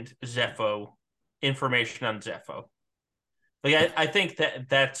and Zepho information on Zepho. Like I think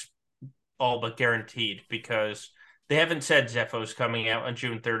that's all but guaranteed because they haven't said Zepho's coming out on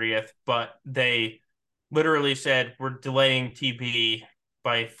June 30th, but they literally said we're delaying TB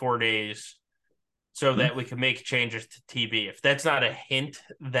by 4 days so Hmm. that we can make changes to TB. If that's not a hint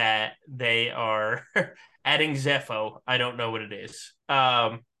that they are adding Zepho, I don't know what it is.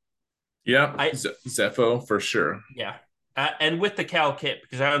 Yeah, I Zepho for sure. Yeah, and with the Cal kit,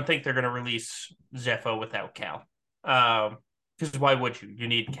 because I don't think they're going to release Zepho without Cal. Because why would you? You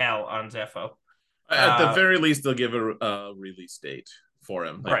need Cal on Zepho. At the Uh, very least, they'll give a release date for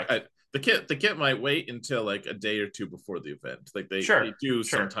him. right. The kit might wait until like a day or two before the event. Like they Sure. do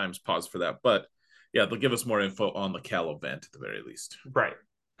Sure. sometimes pause for that, but yeah, they'll give us more info on the Cal event at the very least. Right.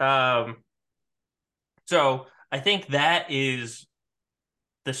 Um, so I think that is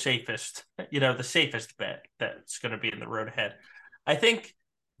the safest, the safest bet that's going to be in the road ahead. I think,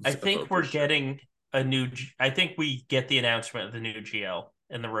 I Zepho think for we're sure. getting a new. I think we get the announcement of the new GL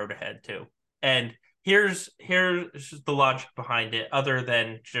in the road ahead too. And here's the logic behind it, other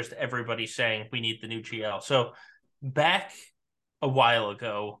than just everybody saying we need the new GL. So back a while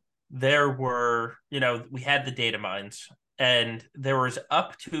ago, there were, we had the data mines, and there was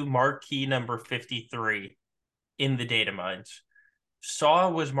up to marquee number 53 in the data mines. Saw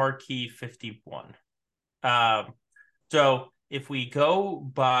was marquee 51. Um, so if we go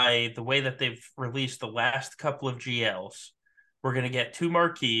by the way that they've released the last couple of GLs, we're going to get two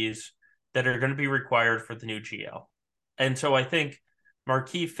marquees that are going to be required for the new GL. And so I think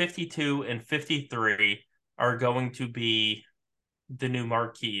marquee 52 and 53 are going to be the new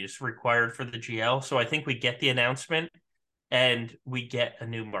marquees required for the GL. So I think we get the announcement and we get a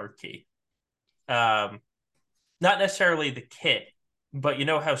new marquee. Um, Not necessarily the kit, but you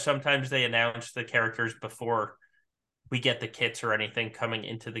know how sometimes they announce the characters before we get the kits or anything coming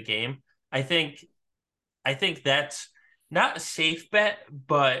into the game. I think I think that's not a safe bet,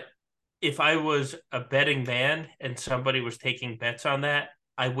 but if I was a betting man and somebody was taking bets on that,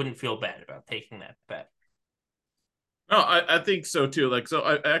 I wouldn't feel bad about taking that bet. No, I think so too. Like, so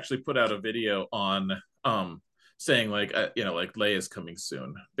I actually put out a video on saying like like Leia's coming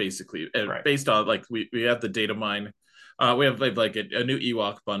soon, basically, Right. based on like we have the data mine. We have like a new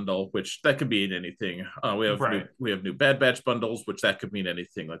Ewok bundle, which that could mean anything. Right. We have new Bad Batch bundles, which that could mean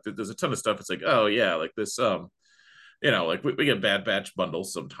anything. Like there's a ton of stuff. It's like, oh yeah, like this like we get Bad Batch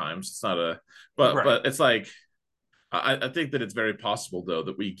bundles sometimes. It's not a Right. but it's like I think that it's very possible though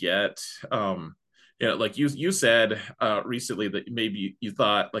that we get like you said recently that maybe you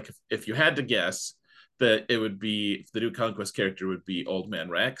thought like if you had to guess that it would be the new conquest character would be Old Man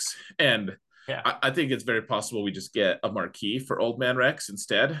Rex, and Yeah. I think it's very possible we just get a marquee for Old Man Rex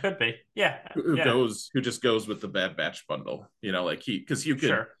instead, Could be. Yeah. Yeah. who just goes with the Bad Batch bundle. Like because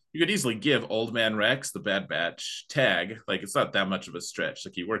Sure. you could easily give Old Man Rex the Bad Batch tag. Like it's not that much of a stretch.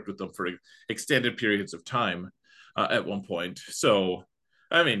 Like he worked with them for extended periods of time at one point. So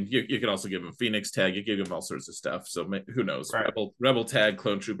I mean, you could also give him Phoenix tag. You give him all sorts of stuff. So who knows? Right. Rebel tag,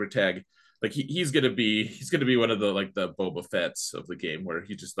 Clone Trooper tag. Like he's gonna be one of the like the Boba Fett's of the game where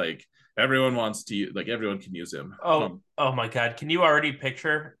he just like everyone wants to like everyone can use him. Oh my God. Can you already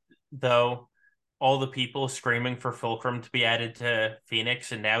picture, though, all the people screaming for Fulcrum to be added to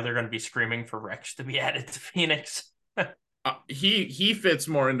Phoenix, and now they're going to be screaming for Rex to be added to Phoenix? He fits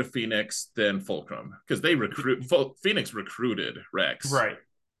more into Phoenix than Fulcrum because Phoenix recruited Rex. Right,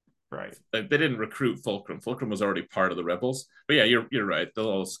 right. Like they didn't recruit Fulcrum. Fulcrum was already part of the Rebels. But yeah, you're right. They'll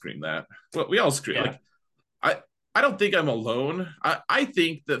all scream that. Well, we all scream. Yeah. Like I I don't think I'm alone. I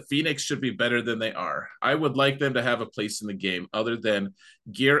think that Phoenix should be better than they are. I would like them to have a place in the game other than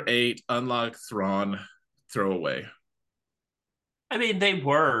Gear 8, Unlock Thrawn, throw away. I mean, they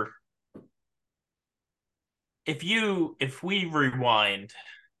were. If we rewind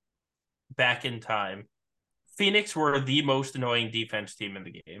back in time, Phoenix were the most annoying defense team in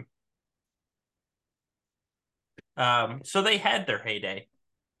the game. So they had their heyday.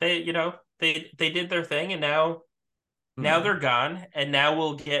 They did their thing, and now Hmm. they're gone, and now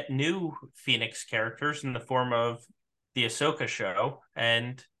we'll get new Phoenix characters in the form of the Ahsoka show,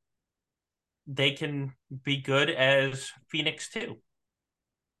 and they can be good as Phoenix too.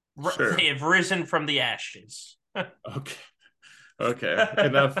 They Sure. have risen from the ashes. Okay. Okay.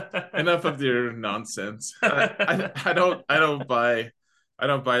 Enough of your nonsense. I don't buy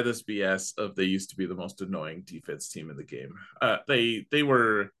this BS of they used to be the most annoying defense team in the game. They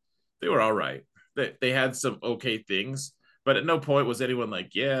were all right. They had some okay things, but at no point was anyone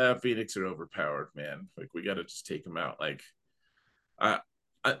like, yeah, Phoenix are overpowered, man. Like we got to just take them out. Like I,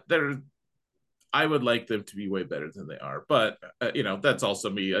 they're I would like them to be way better than they are, but that's also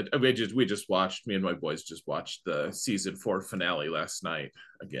me. We just watched me and my boys just watched the season 4 finale last night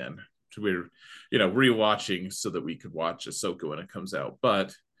again. So we're rewatching so that we could watch Ahsoka when it comes out.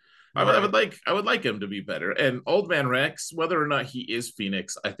 But Right. I would like him to be better. And Old Man Rex, whether or not he is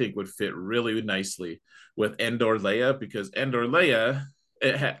Phoenix, I think would fit really nicely with Endor Leia because Endor Leia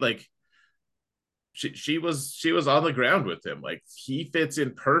it had like she was on the ground with him. Like he fits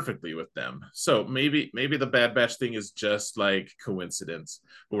in perfectly with them. So maybe the Bad Batch thing is just like coincidence.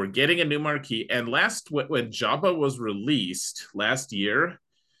 But we're getting a new marquee. And last when Jabba was released last year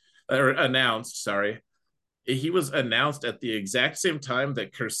or announced, sorry, he was announced at the exact same time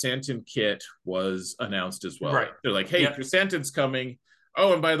that Chrysanthemum Kit was announced as well. Right. They're like, hey, Yep. Chrysanthemum's coming.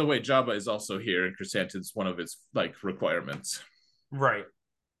 Oh, and by the way, Jabba is also here, and Chrysanthemum's one of his like requirements. Right.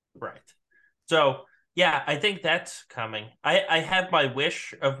 Right. So yeah, I think that's coming. I have my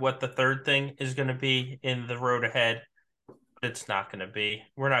wish of what the third thing is going to be in the road ahead, but it's not going to be.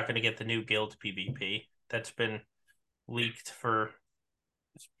 We're not going to get the new guild PvP that's been leaked for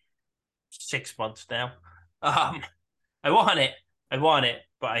 6 months now. Um, I want it. I want it,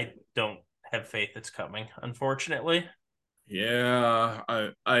 but I don't have faith it's coming, unfortunately. Yeah,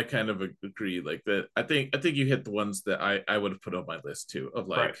 I kind of agree. Like that, I think you hit the ones that I would have put on my list too. Of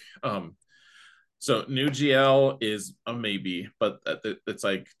Right. like, so new GL is a maybe, but it's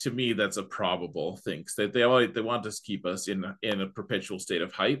like to me that's a probable thing. They always they want to keep us in a perpetual state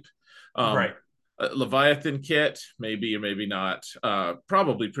of hype. Right. Leviathan kit maybe or maybe not.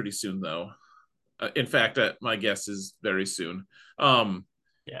 Probably pretty soon though. In fact, my guess is very soon. Um,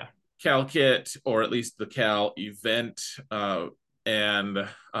 Yeah. Cal kit or at least the Cal event. And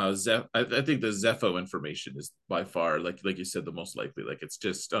I think the Zepho information is by far like you said the most likely. Like it's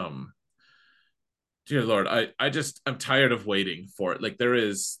just dear Lord, I'm tired of waiting for it. Like there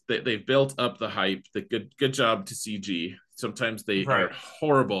is they've built up the hype. The good job to CG. Sometimes they are Right.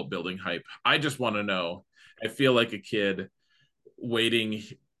 horrible at building hype. I just want to know. I feel like a kid waiting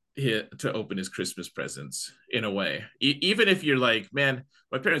to open his Christmas presents in a way. Even if you're like, man,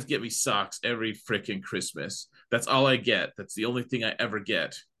 my parents get me socks every freaking Christmas. That's all I get. That's the only thing I ever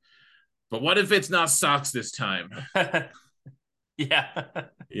get. But what if it's not socks this time? Yeah.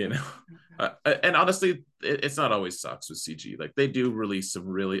 You know, and honestly, it's not always socks with CG. Like they do release some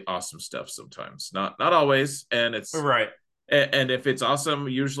really awesome stuff sometimes. Not always, and it's Right. and if it's awesome,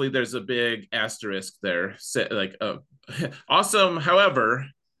 usually there's a big asterisk there, like awesome. However,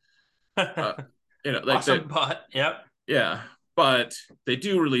 uh, like Awesome that, butt. Yep. yeah. But they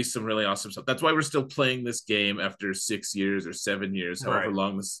do release some really awesome stuff. That's why we're still playing this game after 6 years or 7 years, however Right.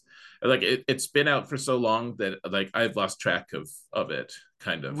 long this. Like it's been out for so long that like I've lost track of it.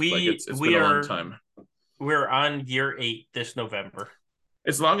 Kind of like We it's been we a long are time. we're on year 8 this November.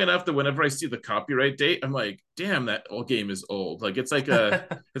 It's long enough that whenever I see the copyright date, I'm like, damn, that old game is old. Like it's like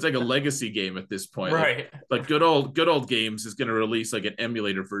a legacy game at this point. Right. Like good old games is going to release like an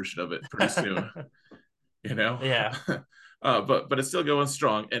emulator version of it pretty soon. You know, Yeah. but it's still going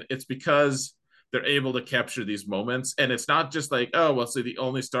strong, and it's because they're able to capture these moments, and it's not just like oh well, so the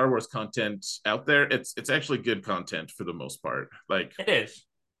only Star Wars content out there. It's actually good content for the most part. Like It is.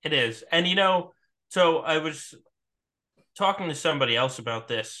 It is. And so I was talking to somebody else about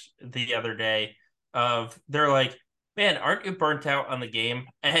this the other day of they're like, "Man, aren't you burnt out on the game?"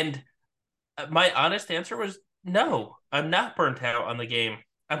 And my honest answer was no, I'm not burnt out on the game.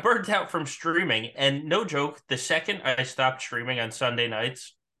 I'm burnt out from streaming. And no joke, the second I stopped streaming on Sunday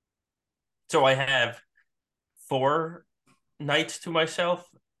nights, so I have 4 nights to myself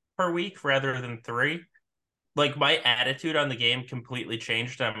per week rather than 3. Like my attitude on the game completely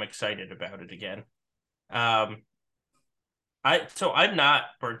changed. I'm excited about it again. Um, I'm not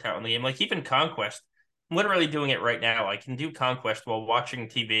burnt out on the game. Like even Conquest, I'm literally doing it right now. I can do Conquest while watching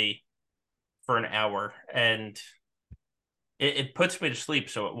TV for an hour, and it puts me to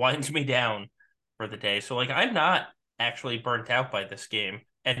sleep, so it winds me down for the day. So like I'm not actually burnt out by this game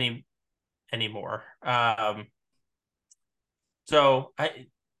anymore. So I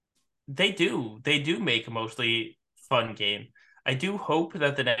they do make a mostly fun game. I do hope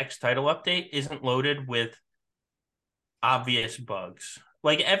that the next title update isn't loaded with obvious bugs.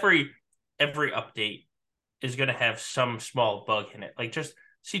 Like every update is going to have some small bug in it. Like just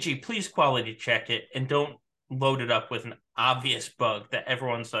CG, please quality check it and don't load it up with an obvious bug that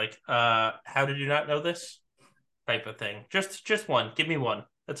everyone's like, how did you not know this? Type of thing. Just one. Give me one.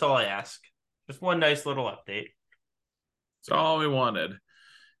 That's all I ask. Just one nice little update. it's all we wanted.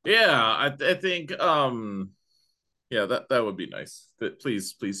 Yeah, I think yeah that would be nice.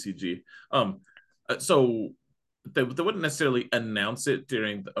 Please CG. So they wouldn't necessarily announce it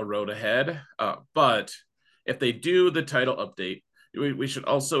during a road ahead, but if they do the title update, we should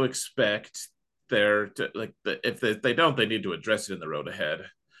also expect there to like if they don't, they need to address it in the road ahead.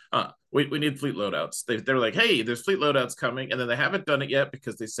 We need fleet loadouts. They're like, hey, there's fleet loadouts coming, and then they haven't done it yet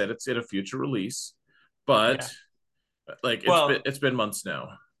because they said it's in a future release. But Yeah. like Well, it's been months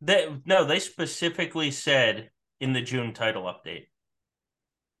now. they specifically said in the June title update.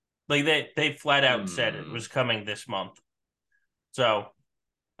 Like they flat out said it Hmm. was coming this month. So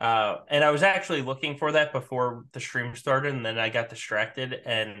and I was actually looking for that before the stream started, and then I got distracted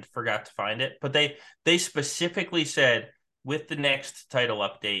and forgot to find it. But they specifically said with the next title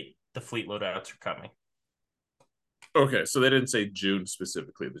update, the fleet loadouts are coming. Okay, so they didn't say June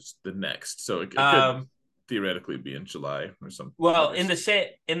specifically, the next. So it could Um, theoretically be in July or some well, August.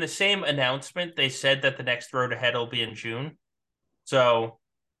 in the same announcement, they said that the next road ahead will be in June. So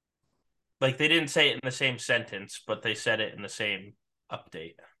like they didn't say it in the same sentence, but they said it in the same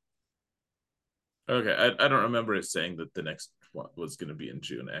update. Okay, I don't remember it saying that the next one was going to be in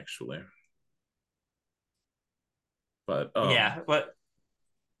June actually, but Yeah, but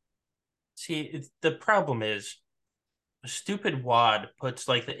see, the problem is stupid wad puts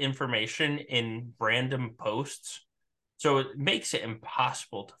like the information in random posts, so it makes it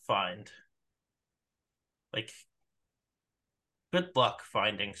impossible to find. Like, good luck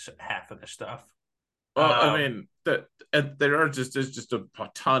finding half of the stuff. well, I Um, mean that there are just there's just a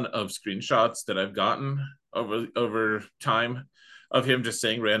ton of screenshots that I've gotten over time of him just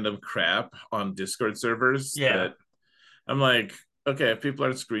saying random crap on Discord servers yeah, that I'm like, okay, if people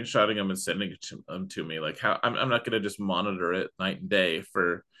are screenshotting them and sending them to me, like how I'm not gonna just monitor it night and day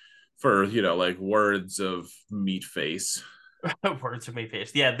for like words of meat face. words of me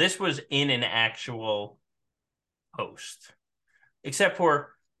face. Yeah, this was in an actual post, except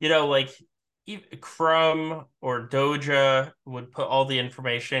for like Crumb or Doja would put all the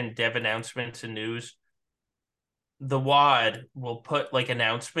information, dev announcements, and news. The WAD will put like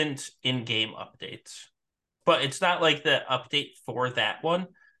announcements in game updates, but it's not like the update for that one.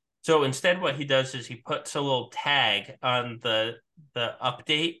 So instead, what he does is he puts a little tag on the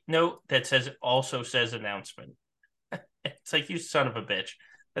update note that says announcement. It's like, you son of a bitch.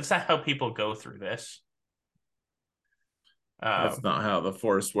 That's not how people go through this. That's Um, not how the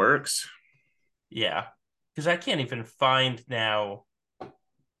force works. yeah, because I can't even find now.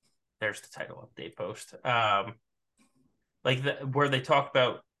 There's the title update post. Like where they talk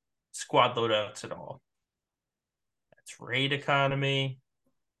about squad loadouts at all. That's raid economy.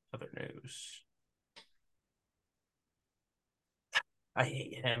 Other news. I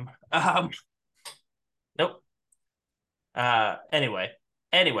hate him. Nope. Anyway,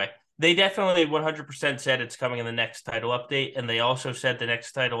 they definitely 100% said it's coming in the next title update, and they also said the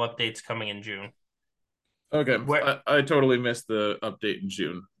next title update's coming in June. Okay, Where, I totally missed the update in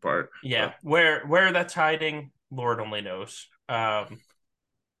June part, yeah, but where that's hiding, Lord only knows.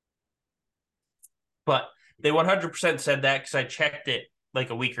 But they 100% said that because I checked it like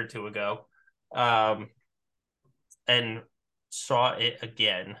a week or two ago, um, and saw it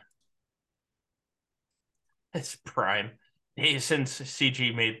again. It's Prime. Hey, since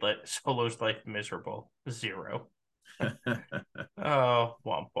CG made Solo's life miserable, 0. Oh,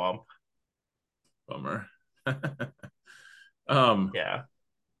 womp womp. bummer. um, Yeah,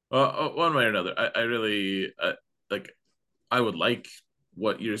 one way or another, I really like. I would like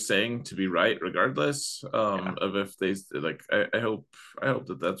what you're saying to be right, regardless yeah, of if they like. I hope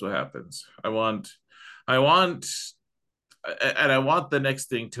that that's what happens. I want and I want the next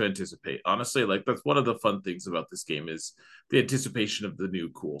thing to anticipate. Honestly, like that's one of the fun things about this game is the anticipation of the new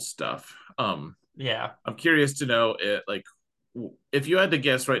cool stuff. yeah. I'm curious to know if you had to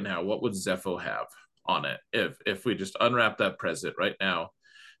guess right now, what would Zepho have on it? If we just unwrap that present right now,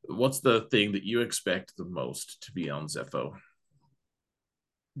 what's the thing that you expect the most to be on Zepho?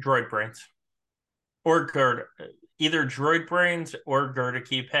 Droid brains or Gerda, either droid brains or Gerda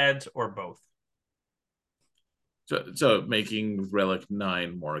keypads or both. So making Relic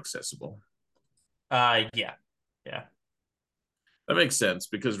 9 more accessible. Yeah, yeah, That makes sense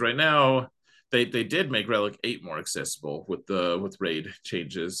because right now they did make Relic 8 more accessible with raid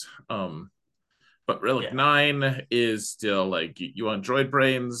changes. But Relic yeah, 9 is still like you want droid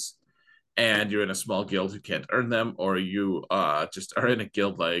brains and you're in a small guild who can't earn them, or you just are in a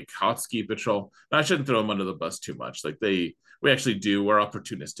guild like Hotski Patrol. Now, I shouldn't throw them under the bus too much. Like we actually do. We're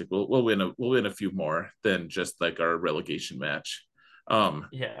opportunistic. We'll win a few more than just like our relegation match. Um,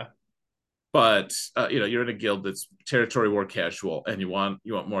 yeah, but you're in a guild that's territory war casual, and you want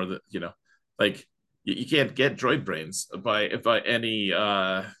more that like you can't get droid brains by any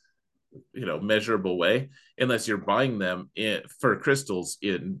measurable way unless you're buying them for crystals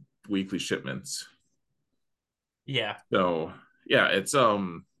in weekly shipments. yeah. So yeah, it's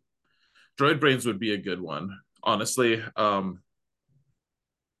droid brains would be a good one, honestly.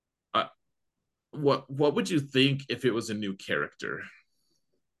 what would you think if it was a new character?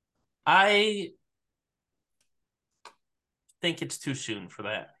 I think it's too soon for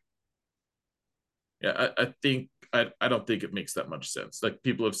that. Yeah, I think I don't think it makes that much sense. Like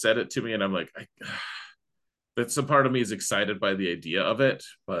people have said it to me, and I'm like, that some part of me is excited by the idea of it,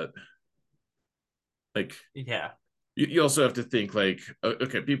 but like Yeah. you also have to think like,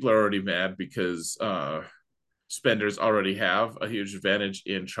 okay, people are already mad because spenders already have a huge advantage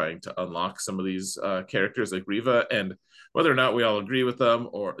in trying to unlock some of these characters like Riva, and whether or not we all agree with them,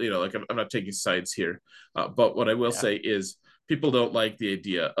 or like I'm not taking sides here, but what I will Yeah. say is people don't like the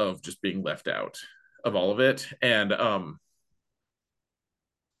idea of just being left out of all of it, and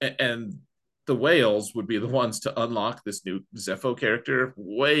the whales would be the ones to unlock this new Zepho character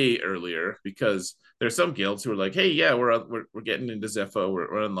way earlier, because there's some guilds who are like, hey, yeah, we're getting into Zepho,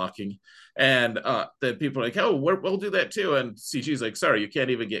 we're unlocking, and then people are like, oh, we'll do that too, and CG's like, sorry, you can't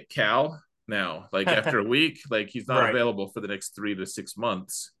even get Cal now. Like after a week, like he's not Right. available for the next 3 to 6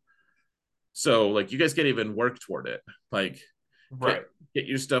 months. So like you guys can't even work toward it. Like get Right. get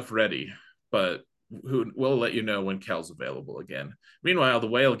your stuff ready, but who will let you know when Cal's available again. Meanwhile, the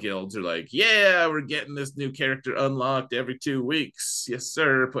whale guilds are like, yeah, we're getting this new character unlocked every 2 weeks. Yes,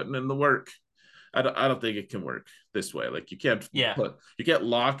 sir, putting in the work. I don't think it can work this way. Like Yeah. you can't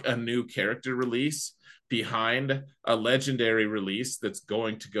lock a new character release behind a legendary release that's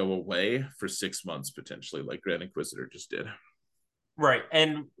going to go away for 6 months potentially, like Grand Inquisitor just did. Right.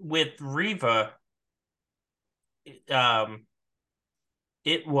 And with Riva, um,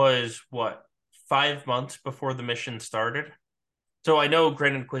 it was what, 5 months before the mission started. So I know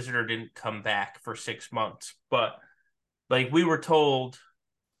Grand Inquisitor didn't come back for 6 months, but like we were told,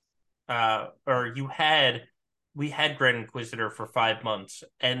 or we had Grand Inquisitor for 5 months,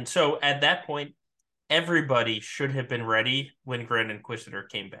 and so at that point, everybody should have been ready when Grand Inquisitor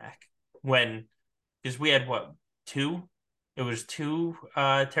came back. When because we had what, two? It was two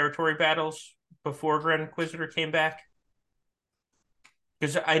territory battles before Grand Inquisitor came back.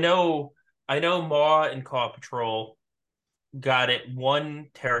 Because I know Maw and Claw Patrol got it one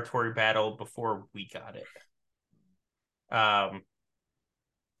territory battle before we got it. Um,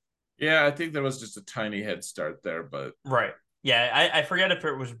 Yeah, I think there was just a tiny head start there, but right. Yeah, I forget if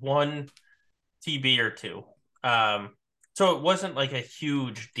it was one TB or two. So it wasn't like a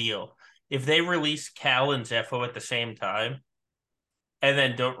huge deal. If they release Cal and Zepho at the same time and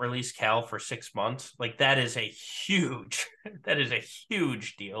then don't release Cal for 6 months, like that is a huge that is a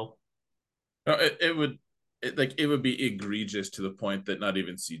huge deal. no, it would be egregious to the point that not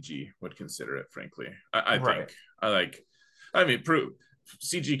even CG would consider it. Frankly, I Right. think I like. I mean,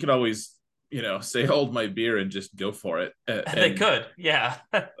 CG could always say hold my beer and just go for it, They and could. Yeah.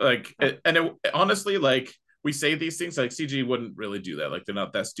 like honestly, like we say these things like CG wouldn't really do that. Like they're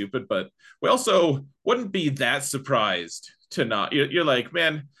not that stupid, but we also wouldn't be that surprised to not. You're like,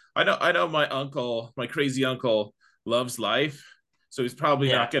 man, I know my crazy uncle loves life, so he's probably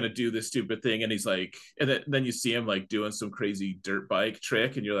not Yeah. going to do this stupid thing. And he's like, and then you see him like doing some crazy dirt bike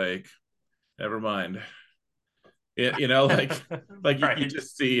trick, and you're like, never mind. Like you Right.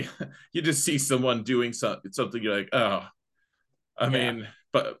 just see someone doing something. You're like, oh, I Yeah. mean,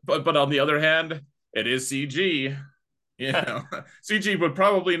 but on the other hand, it is CG. CG would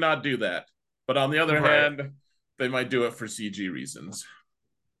probably not do that. But on the other Right. hand, they might do it for CG reasons.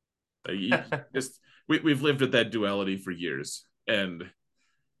 You just we've lived with that duality for years, and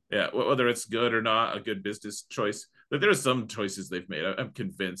yeah, whether it's good or not, a good business choice. Like there are some choices they've made. I'm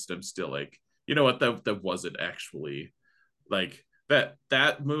convinced. I'm still like, you know what? That wasn't actually like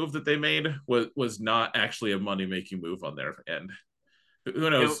that move that they made was not actually a money making move on their end. Who It,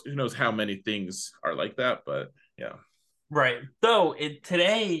 knows? Who knows how many things are like that? But yeah, right. Though it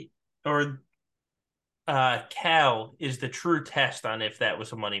today or Cal is the true test on if that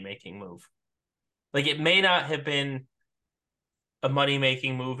was a money making move. Like it may not have been a money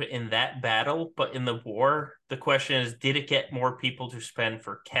making move in that battle, but in the war, the question is, did it get more people to spend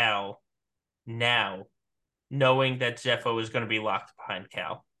for Cal now, knowing that Zepho is going to be locked behind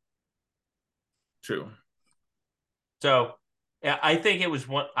Cal? true. So yeah, I think it was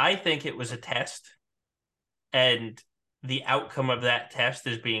one. I think it was a test, and the outcome of that test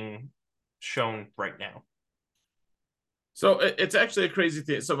is being shown right now. So it's actually a crazy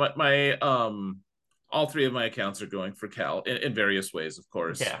thing. So my all three of my accounts are going for Cal in various ways, of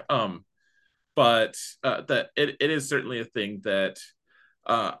course. Yeah. But that it is certainly a thing that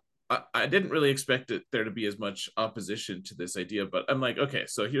uh I didn't really expect there to be as much opposition to this idea, but I'm like, okay,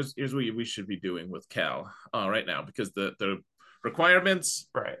 so here's what we should be doing with Cal right now, because the requirements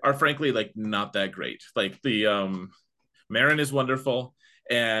Right. are frankly like not that great. Like the Marin is wonderful,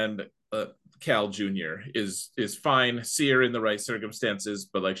 and uh, Cal Jr. is fine. See her in the right circumstances,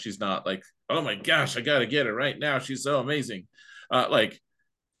 but like she's not like, oh my gosh, I gotta get her right now. She's so amazing. Like,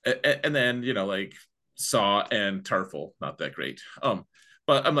 and then like Saw and Tarful, not that great.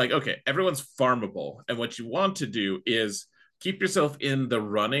 But I'm like, okay, everyone's farmable, and what you want to do is keep yourself in the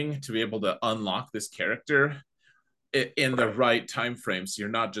running to be able to unlock this character in the Right. right time frame, so you're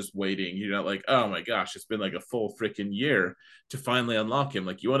not just waiting. You're not like, oh my gosh, it's been like a full freaking year to finally unlock him.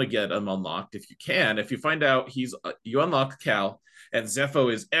 Like, you want to get him unlocked if you can. If you find out he's you unlock Cal and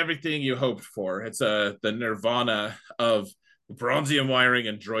Zepho is everything you hoped for. It's the nirvana of bronzium wiring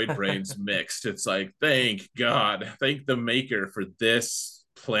and droid brains mixed. It's like, thank God, thank the maker for this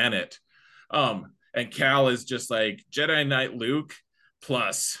planet. And Cal is just like Jedi Knight Luke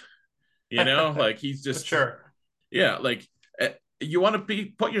plus, like he's just, Sure. yeah, like you want to be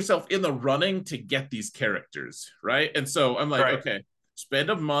put yourself in the running to get these characters, right? And so I'm like, Right. okay, spend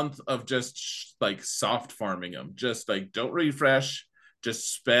a month of just like soft farming them. Just like don't refresh,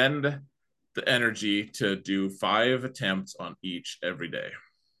 just spend the energy to do 5 attempts on each every day.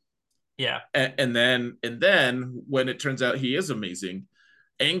 Yeah. And then when it turns out he is amazing,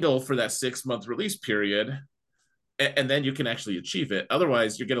 angle for that 6 month release period, and then you can actually achieve it.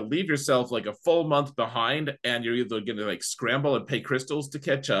 Otherwise, you're going to leave yourself like a full month behind, and you're either going to like scramble and pay crystals to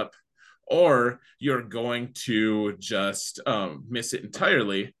catch up, or you're going to just miss it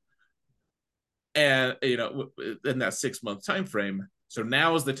entirely. And in that 6 month time frame, so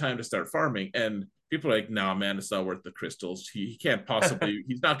now is the time to start farming. And people are like, "No, nah, man, it's not worth the crystals. He can't possibly.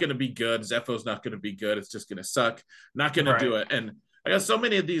 He's not going to be good. Zepho's not going to be good. It's just going to suck. Not going to Right. do it." And I got so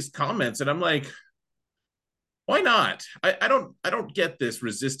many of these comments, and I'm like, why not? I don't get this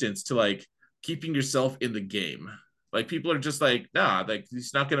resistance to like keeping yourself in the game. Like, people are just like, nah, like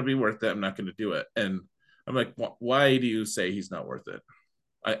he's not going to be worth it. I'm not going to do it. And I'm like, why do you say he's not worth it?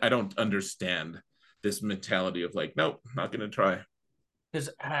 I don't understand this mentality of like, nope, not going to try.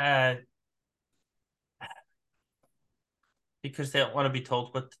 Because they don't want to be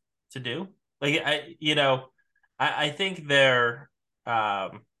told what to do. Like I think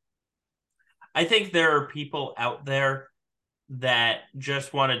um I think there are people out there that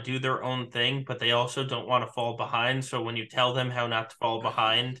just want to do their own thing, but they also don't want to fall behind. So when you tell them how not to fall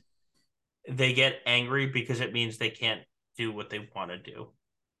behind, they get angry because it means they can't do what they want to do.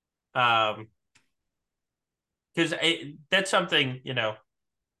 Um, because that's something you know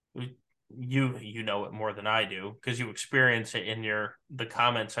it more than I do because you experience it in the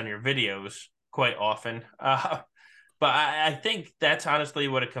comments on your videos quite often. But I think that's honestly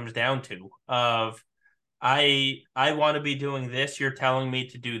what it comes down to. Of I want to be doing this. You're telling me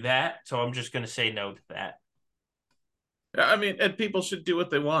to do that, so I'm just going to say no to that. I mean, and people should do what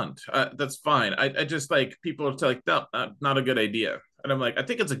they want. That's fine. I just like people are like, no, not a good idea. And I'm like, I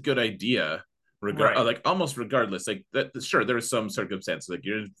think it's a good idea, Right, like almost regardless. Like that, sure, there are some circumstances like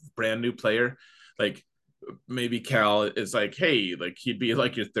you're a brand new player, like maybe Cal is like, hey, like he'd be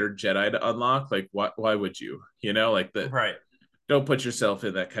like your third Jedi to unlock. Like, why would you? Like that. right, Don't put yourself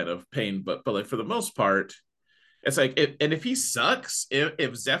in that kind of pain. But like for the most part, it's like, and if he sucks, if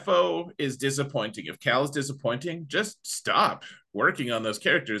Zepho is disappointing, if Cal is disappointing, just stop working on those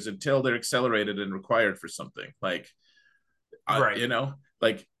characters until they're accelerated and required for something. Like, right,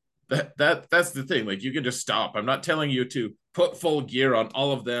 like that's the thing. Like, you can just stop. I'm not telling you to put full gear on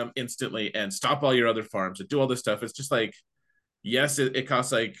all of them instantly and stop all your other farms and do all this stuff. It's just like, yes, it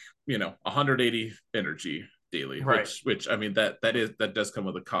costs like 180 energy daily, right. which I mean that does come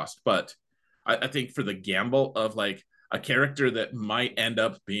with a cost, but I think for the gamble of like a character that might end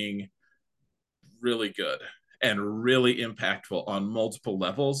up being really good and really impactful on multiple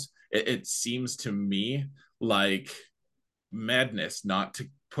levels, it seems to me like madness not to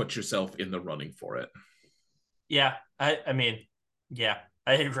put yourself in the running for it. Yeah, I mean, yeah,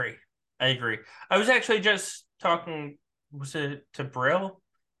 I agree. I agree. I was actually just talking, was it to Brill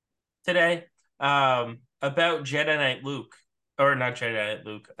today, about Jedi Knight Luke, or not Jedi Knight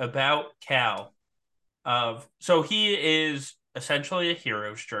Luke, about Cal. So he is essentially a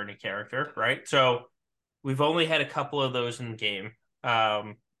hero's journey character, right? So we've only had a couple of those in the game.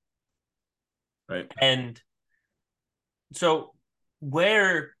 Um, Right. and so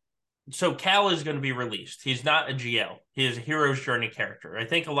where so Cal is going to be released. He's not a GL. He is a hero's journey character. I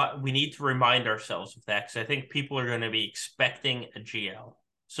think we need to remind ourselves of that because I think people are going to be expecting a GL.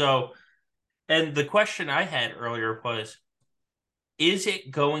 So, and the question I had earlier was, is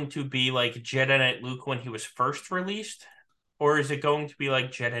it going to be like Jedi Knight Luke when he was first released? Or is it going to be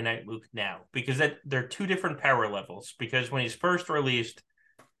like Jedi Knight Luke now? Because they're two different power levels. Because when he's first released,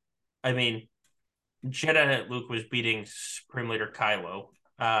 I mean, Jedi Knight Luke was beating Supreme Leader Kylo.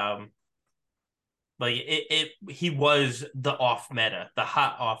 Like he was the off meta, the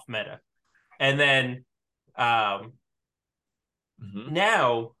hot off meta. And then um Mm-hmm.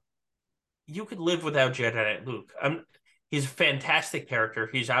 now you could live without Jedi Knight Luke. He's a fantastic character.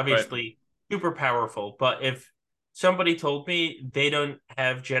 He's Right. obviously super powerful, but if somebody told me they don't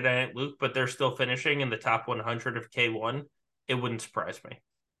have Jedi Knight Luke, but they're still finishing in the top 100 of K1, it wouldn't surprise me.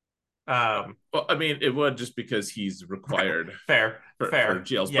 Um, Well, I mean, it would just because he's required fair, for fair,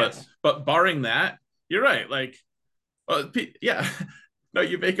 GLs, yes. but barring that, you're right. Like, yeah, no,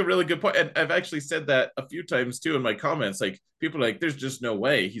 you make a really good point, and I've actually said that a few times too in my comments. Like, people are like, "There's just no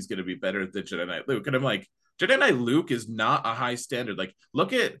way he's going to be better than Jedi Knight Luke," and I'm like, Jedi Knight Luke is not a high standard. Like,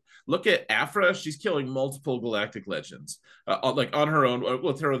 look at Afra; she's killing multiple galactic legends, like on her own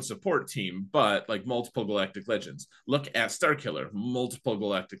with her own support team, but like multiple galactic legends. Look at Starkiller, multiple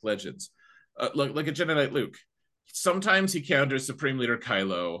galactic legends. Look at Jedi Knight Luke. Sometimes he counters Supreme Leader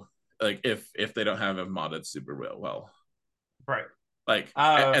Kylo, like if they don't have him modded super well. Right. Like,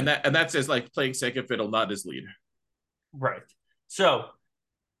 Uh, and that's as like playing second fiddle, not as lead. right. So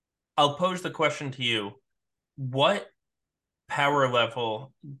I'll pose the question to you. What power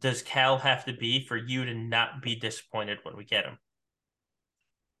level does Cal have to be for you to not be disappointed when we get him?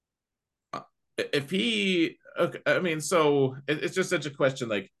 If he, okay, I mean, so it's just such a question.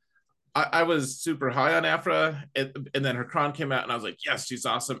 Like, I was super high on Afra, and then her Kron came out, and I was like, yes, she's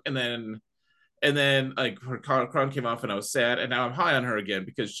awesome. And then like her Kron came off, and I was sad. And now I'm high on her again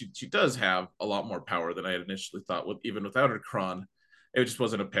because she does have a lot more power than I had initially thought. With even without her Kron, it just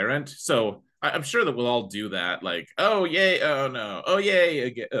wasn't apparent. So I'm sure that we'll all do that. Like, oh yay, oh no, oh yay,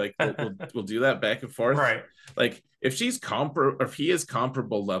 again. Like we'll do that back and forth. Right. Like if she's if he is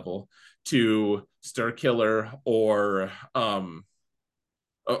comparable level to Star Killer or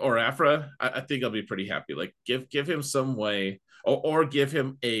Afra, I think I'll be pretty happy. Like give him some way, or give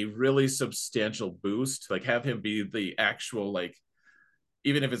him a really substantial boost. Like have him be the actual, like,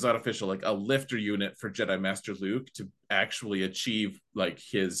 even if it's not official, like a lifter unit for Jedi Master Luke to actually achieve like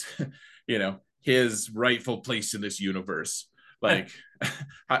his, his rightful place in this universe. Like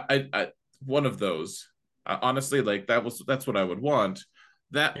I one of those. Honestly, like that's what I would want.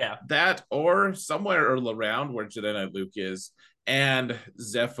 That Yeah. that or somewhere around where Jedi Knight Luke is, and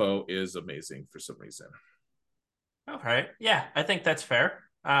Zepho is amazing for some reason. Okay. Yeah, I think that's fair.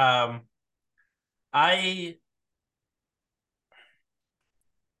 I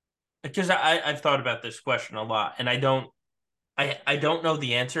because I've thought about this question a lot, and I don't know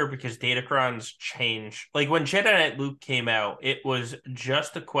the answer because datacrons change. Like when Jedi Knight Luke came out, it was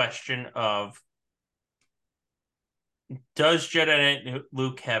just a question of does Jedi Knight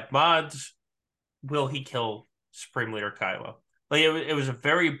Luke have mods? Will he kill Supreme Leader Kylo? Like it was a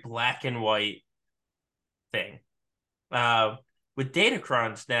very black and white thing. Uh, with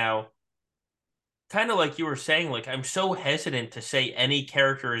datacrons now, kind of like you were saying, like I'm so hesitant to say any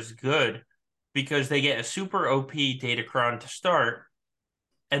character is good because they get a super OP datacron to start,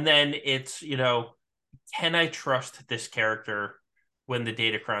 and then it's can I trust this character when the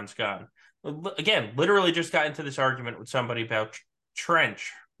datacron's gone? Again, literally just got into this argument with somebody about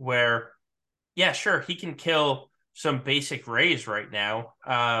Trench, where yeah, sure, he can kill some basic rays right now.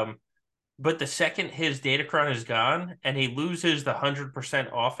 But the second his datacron is gone and he loses the 100%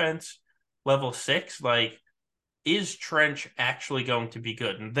 offense level 6, like, is Trench actually going to be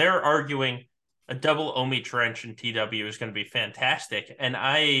good? And they're arguing a double Omi Trench in TW is going to be fantastic. And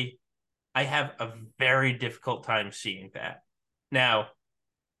I have a very difficult time seeing that. Now,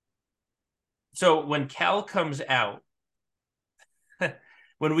 so when Cal comes out,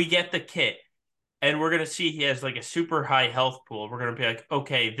 when we get the kit, and we're gonna see he has like a super high health pool. We're gonna be like,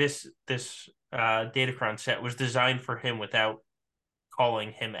 okay, this Datacron set was designed for him without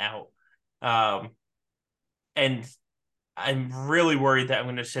calling him out. Um, and I'm really worried that I'm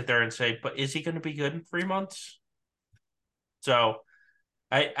gonna sit there and say, but is he gonna be good in 3 months? So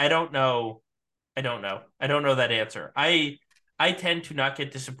I don't know. I don't know. I don't know that answer. I tend to not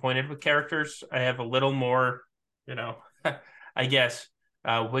get disappointed with characters. I have a little more, you know, I guess,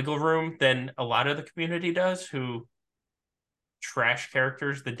 wiggle room than a lot of the community does, who trash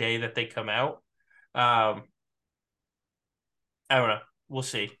characters the day that they come out. Um, I don't know. We'll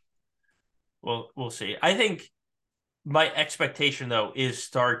see. We'll see. I think my expectation though is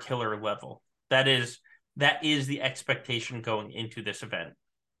Star Killer level. That is the expectation going into this event.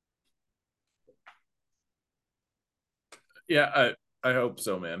 Yeah, I hope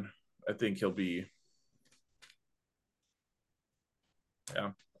so, man. I think he'll be.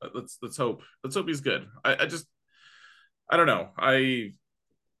 Yeah, let's hope. Let's hope he's good. I don't know. I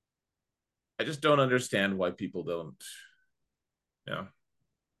just don't understand why people don't. Yeah.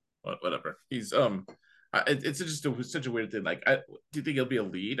 whatever. He's it's just such a weird thing. Like, do you think he'll be a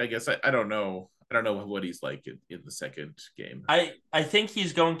lead? I guess I don't know. I don't know what he's like in the second game. I think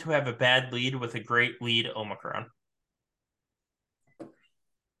he's going to have a bad lead with a great lead Omicron.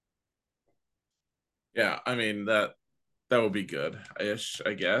 Yeah, I mean that would be good. Ish,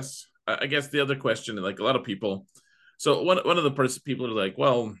 I guess. I guess the other question, like a lot of people. So one of the people are like,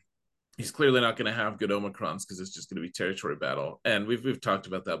 well, he's clearly not going to have good Omicrons because it's just going to be territory battle, and we've talked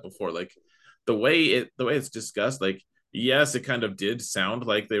about that before. Like the way it's discussed, like yes, it kind of did sound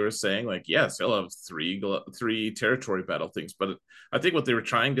like they were saying like yes, he'll have three territory battle things, but I think what they were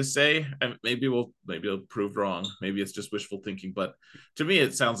trying to say, and maybe we'll prove wrong, maybe it's just wishful thinking, but to me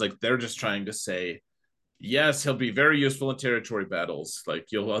it sounds like they're just trying to say yes, he'll be very useful in territory battles.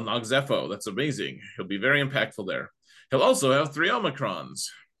 Like you'll unlock Zepho. That's amazing. He'll be very impactful there. He'll also have three Omicrons.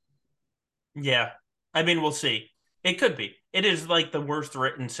 Yeah. I mean, we'll see. It could be. It is like the worst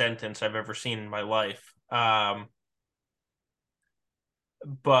written sentence I've ever seen in my life.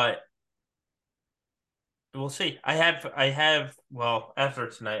 But we'll see. Well, after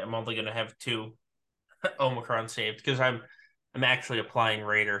tonight, I'm only gonna have two Omicron saved because I'm actually applying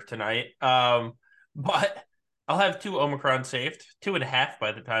Raider tonight. But I'll have two Omicron saved, two and a half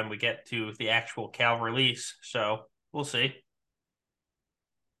by the time we get to the actual Cal release. So we'll see.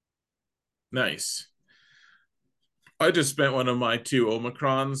 Nice. I just spent one of my two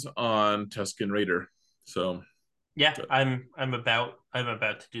Omicrons on Tuscan Raider. So Yeah, good. I'm about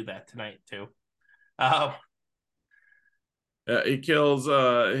to do that tonight too. Um, He kills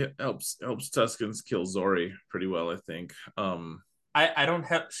helps Tuscans kill Zori pretty well, I think. I don't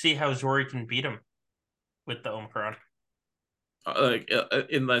see how Zori can beat him with the Omicron. Like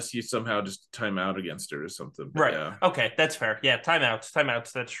unless you somehow just time out against her or something. But Right. yeah. Okay, that's fair. Yeah,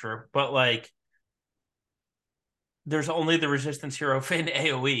 timeouts. That's true. But like, there's only the resistance hero Finn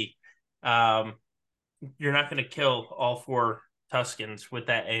AOE. Um, you're not going to kill all four Tuscans with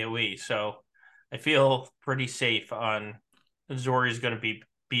that AOE. So I feel pretty safe on Zori's going to be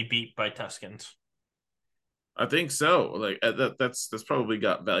beat by Tuscans. I think so. Like that's probably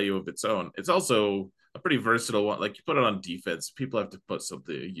got value of its own. It's also a pretty versatile one. Like you put it on defense, people have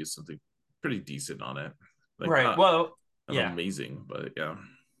to use something pretty decent on it. Like Right. Well, not yeah. amazing, but yeah.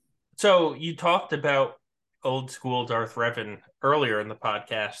 So you talked about old school Darth Revan earlier in the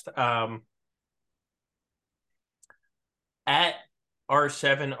podcast. At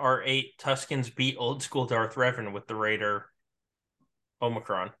R7, R8, Tuscans beat old school Darth Revan with the Raider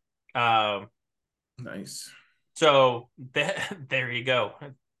Omicron. Um, Nice. so there you go.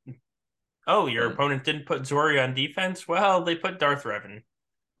 Oh, your Well, opponent didn't put Zori on defense? Well, they put Darth Revan.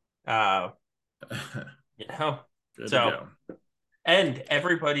 Uh, you know. good to So go. and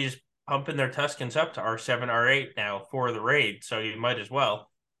everybody's pumping their Tuscans up to R7, R8 now for the raid, so you might as well.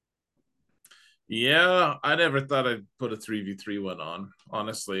 Yeah, I never thought I'd put a 3v3 one on.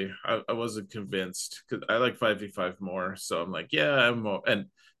 Honestly, I wasn't convinced because I like 5v5 more. So I'm like, yeah, I'm more, and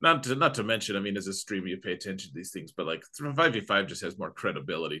not to mention, I mean, as a streamer, you pay attention to these things, but like 5v5 just has more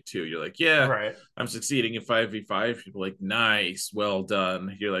credibility too. You're like, yeah, Right. I'm succeeding in 5v5. People are like, nice, well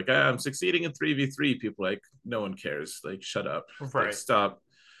done. You're like, I'm succeeding in 3v3. People are like, no one cares. Like, shut up. Like, Right. stop.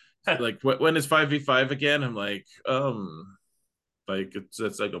 Like, when is 5v5 again? I'm like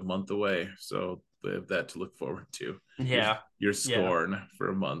it's like a month away, so they have that to look forward to. Your Yeah. your Yeah. scorn for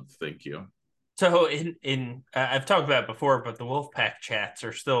a month. Thank you. So in I've talked about it before, but the Wolfpack chats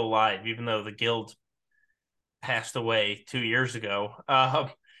are still alive, even though the guild passed away 2 years ago.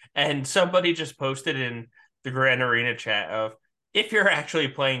 And somebody just posted in the Grand Arena chat of if you're actually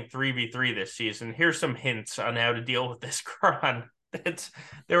playing 3v3 this season, here's some hints on how to deal with this cron. It's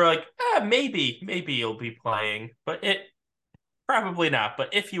they were like, maybe you'll be playing, but it probably not.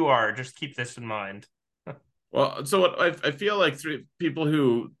 But if you are, just keep this in mind. Well, so what I feel like three people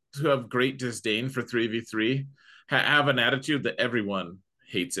who have great disdain for 3v3 have an attitude that everyone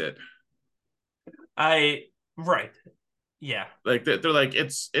hates it. I right. Yeah. Like they're like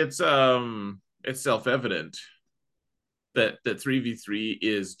it's self-evident that 3v3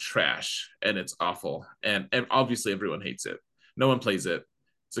 is trash and it's awful and obviously everyone hates it. No one plays it.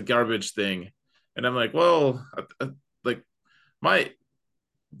 It's a garbage thing. And I'm like, well, like my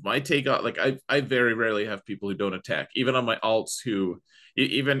my take on like I very rarely have people who don't attack, even on my alts who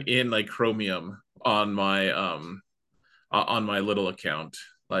even in like Chromium on my little account,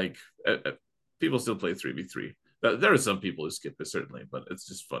 like people still play 3v3. There are some people who skip it certainly, but it's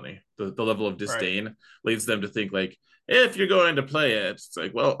just funny. The level of Right. disdain leads them to think like if you're going to play it, it's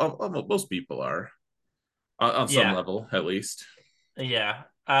like well most people are on some Yeah. level at least. Yeah.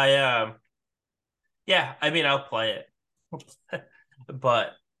 I yeah, I mean I'll play it.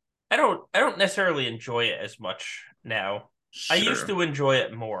 But I don't necessarily enjoy it as much now. I used Sure. to enjoy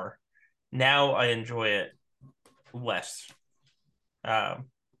it more. Now I enjoy it less. Um,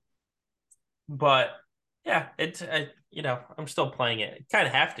 but yeah, I'm still playing it. Kind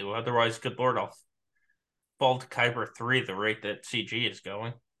of have to, otherwise, good lord, I'll fall to Kyber 3 the rate that CG is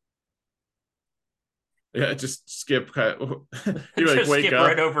going. Yeah, just skip. You like Just wake skip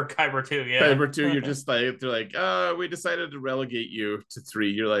right up, over Kyber 2, yeah. Kyber 2, you're just like, they're like, we decided to relegate you to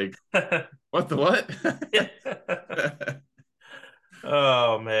 3. You're like, what the what?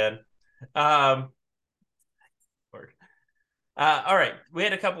 Oh man. Um, Lord. All right, we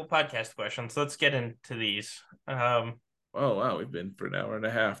had a couple podcast questions. Let's get into these. Oh wow, we've been for an hour and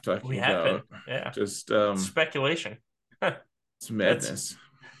a half We talking have been, about yeah. just It's speculation. it's That's madness.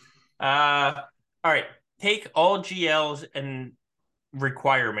 all right. Take all GLs and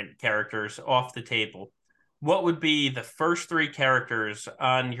requirement characters off the table. What would be the first three characters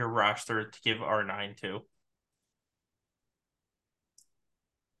on your roster to give R9 to?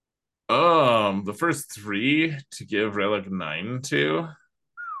 The first 3 to give Relic 9 to.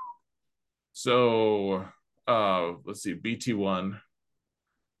 So let's see, BT1.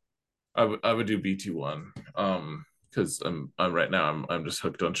 I would do BT1. Because I'm right now I'm just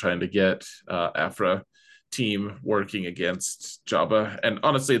hooked on trying to get Afra team working against Jabba. And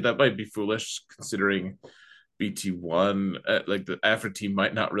honestly, that might be foolish considering BT1, like the Afra team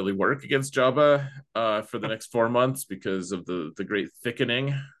might not really work against Jabba for the next 4 months because of the great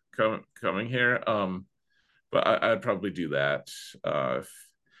thickening coming here. But I'd probably do that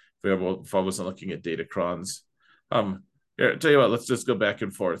if I wasn't looking at datacrons. Here, tell you what, let's just go back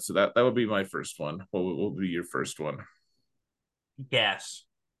and forth. So that would be my first one. What will be your first one? Gas.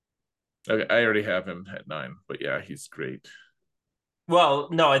 Okay, I already have him at 9, but yeah, he's great. Well,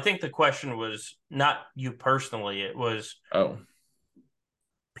 no, I think the question was not you personally. It was Oh,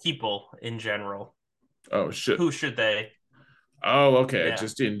 people in general. oh, shit. Who should they? Oh, okay. Yeah,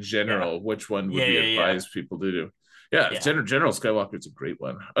 Just in yeah, general, which one would yeah, we yeah, yeah, advise people to do? Yeah, yeah. General Skywalker is a great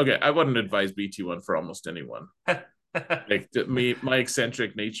one. Okay, I wouldn't advise BT1 for almost anyone. Like my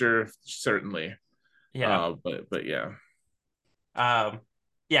eccentric nature, certainly. Yeah. But yeah. Um,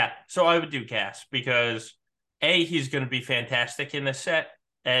 yeah. So I would do gas because A, he's going to be fantastic in this set,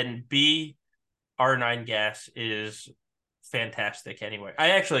 and B, R9 gas is fantastic anyway. I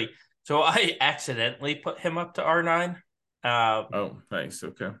accidentally put him up to R9. Oh, nice.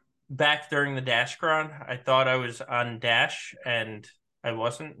 Okay. Back during the Dashcron, I thought I was on Dash and I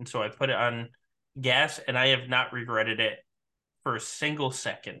wasn't, and so I put it on gas, and I have not regretted it for a single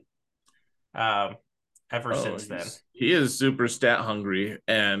second um, ever Oh, since then. he is super stat hungry,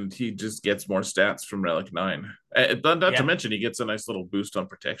 and he just gets more stats from Relic 9. Not to Yeah, mention, he gets a nice little boost on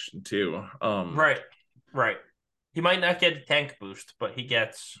protection too. right, right. He might not get a tank boost, but he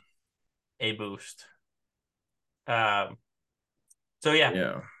gets a boost. Um, so yeah.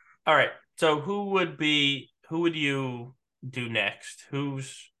 Yeah. All right. So who would you do next?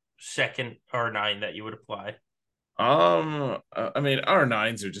 Who's second R9 that you would apply? I mean,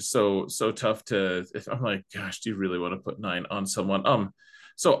 R9s are just so tough to. If I'm like, gosh, do you really want to put 9 on someone?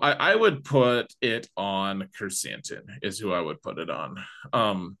 So I would put it on Kersantin is who I would put it on.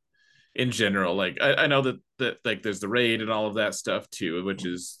 In general, like I know that like there's the raid and all of that stuff too, which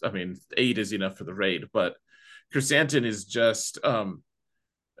is, I mean, 8 is enough for the raid, but Kersantin is just the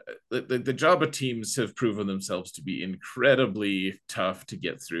Jabba teams have proven themselves to be incredibly tough to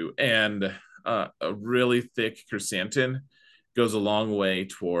get through, and a really thick Chrysanthemum goes a long way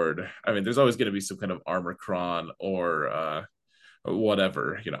toward. I mean, there's always going to be some kind of armor cron or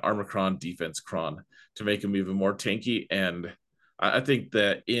whatever, armor cron, defense cron to make them even more tanky. And I think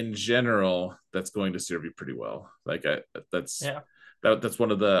that in general, that's going to serve you pretty well. Like that's Yeah, that's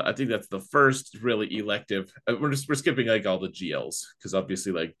one of the, I think that's the first really elective. We're skipping like all the GLs because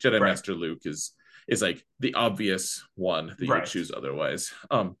obviously like Jedi right, Master Luke is like the obvious one that you would right. choose otherwise.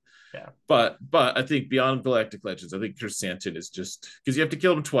 Yeah, But I think beyond Galactic Legends, I think Chrysantin is just because you have to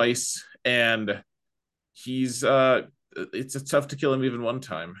kill him twice, and he's it's tough to kill him even one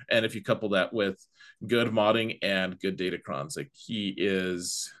time. And if you couple that with good modding and good datacrons, like he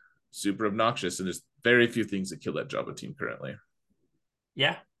is super obnoxious, and there's very few things that kill that Jabba team currently.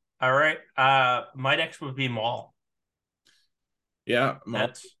 yeah. All right. My next would be Maul. Yeah,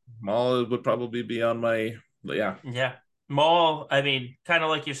 That's Maul would probably be on my, yeah. Yeah. Maul, I mean, kind of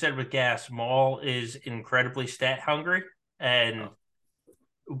like you said with Gas, Maul is incredibly stat hungry, and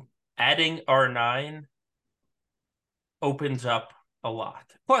adding R9 opens up a lot.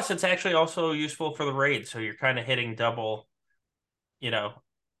 Plus, it's actually also useful for the raid, so you're kind of hitting double, you know,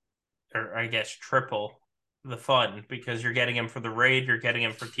 or I guess triple. the fun because you're getting him for the raid, you're getting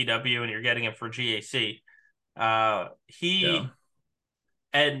him for TW, and you're getting him for GAC. Yeah. He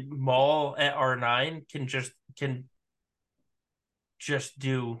and Maul at R9 can just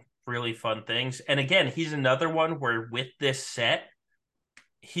do really fun things. And again, he's another one where with this set,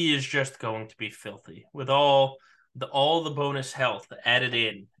 he is just going to be filthy with all the bonus health added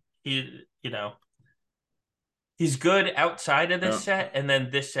in. He he's good outside of this Yeah. set, and then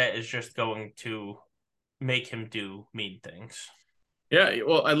this set is just going to make him do mean things. Yeah,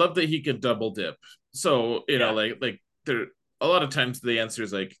 well, I love that he could double dip. So, Yeah. like there a lot of times the answer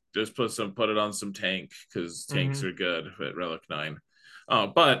is like just put it on some tank because tanks Mm-hmm. are good at Relic 9.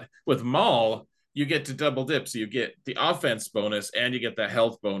 But with Maul, you get to double dip, so you get the offense bonus and you get the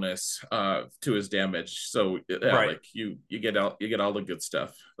health bonus to his damage. So yeah, Right. like you get all the good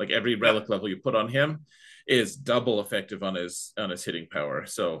stuff. Like every Yep. relic level you put on him is double effective on his hitting power.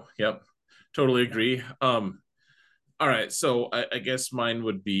 So yep, totally Yep. agree. All right, so I guess mine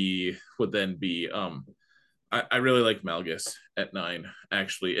would then be I really like Malgus at 9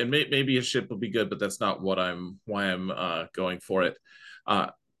 actually, and maybe his ship will be good, but that's not what I'm why I'm going for it. Uh,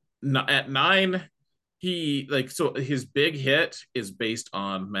 at 9, he like so his big hit is based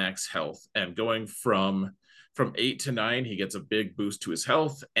on max health, and going from 8 to 9, he gets a big boost to his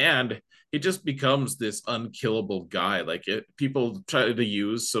health, and he just becomes this unkillable guy. Like people try to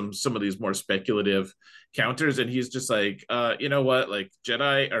use some of these more speculative counters, and he's just like, you know what, like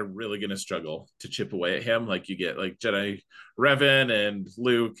Jedi are really gonna struggle to chip away at him. Like you get like Jedi Revan and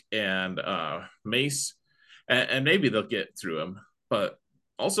Luke and Mace, and maybe they'll get through him, but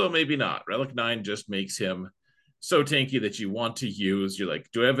also maybe not. Relic 9 just makes him so tanky that you want to use. You're like,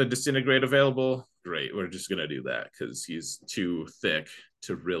 do I have a disintegrate available? Great, we're just gonna do that because he's too thick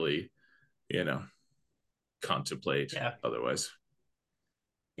to really, you know, contemplate Yeah. otherwise.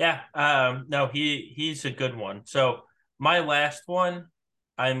 Yeah. No, he's a good one. So my last one,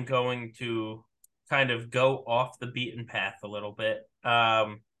 I'm going to kind of go off the beaten path a little bit.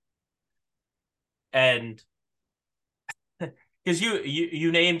 And because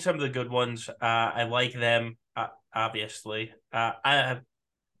you named some of the good ones, I like them. Obviously, I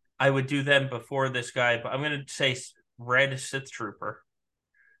would do them before this guy, but I'm gonna say Red Sith Trooper.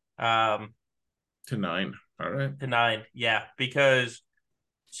 Um, To 9. All right. to 9, yeah, because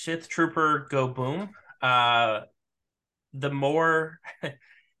Sith Trooper go boom. Uh, the more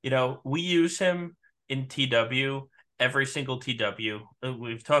we use him in TW, every single TW.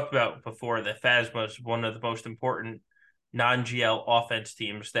 We've talked about before that Phasma is one of the most important non-GL offense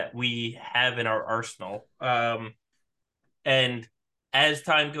teams that we have in our arsenal. And as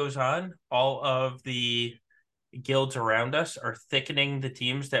time goes on, all of the guilds around us are thickening the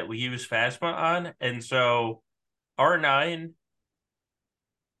teams that we use Phasma on. And so R9,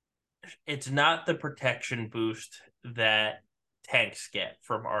 it's not the protection boost that tanks get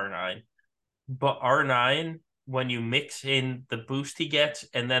from R9. But R9, when you mix in the boost he gets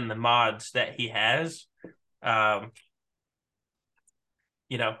and then the mods that he has, um,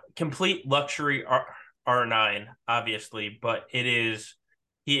 complete luxury R9, obviously, but he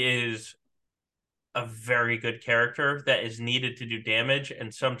is a very good character that is needed to do damage,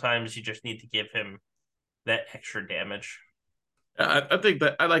 and sometimes you just need to give him that extra damage. I think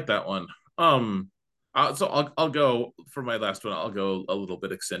that I like that one. So I'll go for my last one. I'll go a little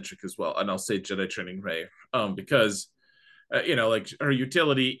bit eccentric as well, and I'll say Jedi Training Ray. Because like her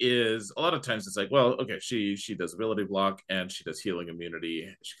utility is a lot of times it's like, well, okay, she does ability block and she does healing immunity.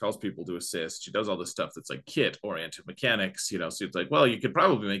 She calls people to assist. She does all this stuff that's like kit oriented mechanics. So it's like, well, you could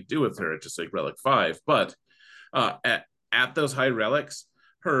probably make do with her at just like Relic 5, but at those high relics,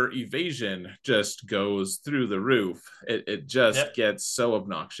 her evasion just goes through the roof. It just Yep. gets so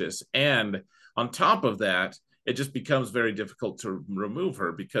obnoxious. And on top of that, it just becomes very difficult to remove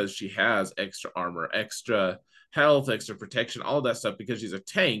her because she has extra armor, extra health, extra protection, all that stuff because she's a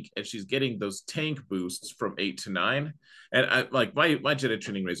tank and she's getting those tank boosts from 8 to 9. And I like my Jedi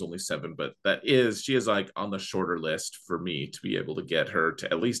training rate is only 7, but she is like on the shorter list for me to be able to get her to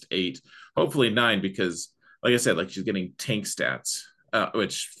at least 8, hopefully 9, because like I said, like she's getting tank stats,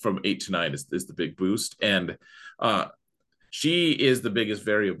 which from 8 to 9 is the big boost. And uh, she is the biggest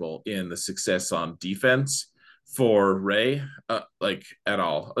variable in the success on defense for Ray, like at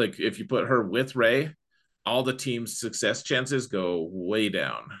all. Like if you put her with Ray, all the team's success chances go way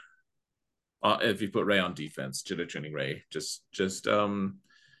down. If you put Ray on defense, Jedi training Ray, just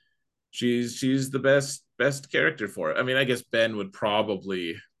she's the best character for it. I mean, I guess Ben would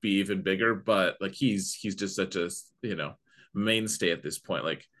probably be even bigger, but like he's just such a mainstay at this point.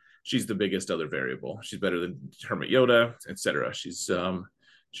 Like she's the biggest other variable. She's better than Hermit Yoda, etc.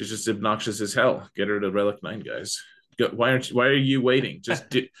 She's just obnoxious as hell. Get her to Relic 9, guys. Why are you waiting?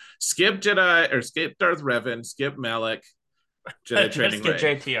 Skip Jedi or skip Darth Revan, skip Malak, Jedi Just training get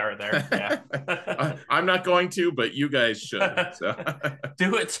Ray. JTR there. Yeah. I'm not going to, but you guys should. So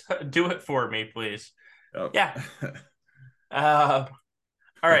Do it for me, please. yep. Yeah. Uh,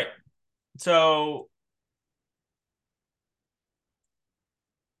 all right. So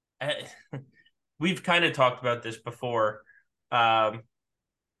uh, we've kind of talked about this before. Um,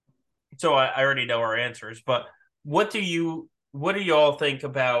 so I already know our answers, but what do you all think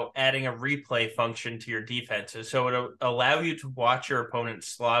about adding a replay function to your defenses? So it'll allow you to watch your opponent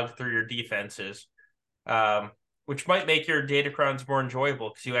slog through your defenses, which might make your datacrons more enjoyable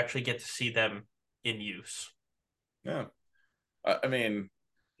because you actually get to see them in use. Yeah. I mean,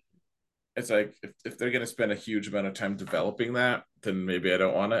 it's like if they're going to spend a huge amount of time developing that, then maybe I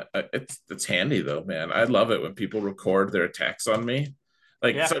don't want it. It's handy though, man. I love it when people record their attacks on me.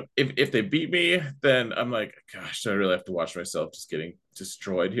 Like, Yeah. so if they beat me, then I'm like, gosh, I really have to watch myself just getting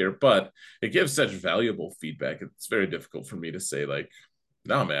destroyed here. But it gives such valuable feedback. It's very difficult for me to say like,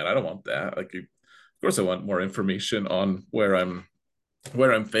 no, man, I don't want that. Like, of course, I want more information on where I'm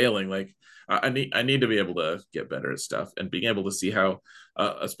failing. Like, I need to be able to get better at stuff and being able to see how,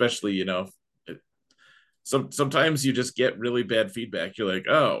 especially sometimes you just get really bad feedback. You're like,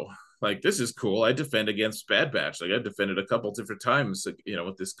 oh, like this is cool. I defend against Bad Batch. Like I defended a couple different times, like,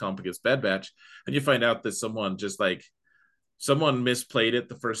 with this comp against Bad Batch, and you find out that someone misplayed it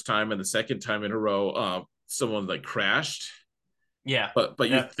the first time, and the second time in a row, someone like crashed. Yeah. But you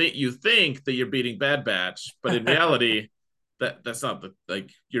Yeah. think that you're beating Bad Batch, but in reality, that's not the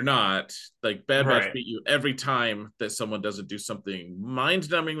like you're not like Bad Batch Right. beat you every time that someone doesn't do something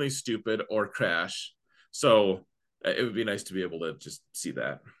mind-numbingly stupid or crash. So it would be nice to be able to just see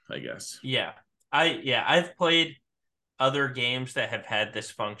that, I guess. Yeah. I've played other games that have had this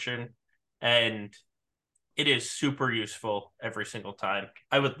function, and it is super useful every single time.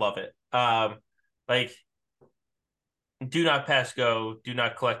 I would love it. Like, do not pass go, do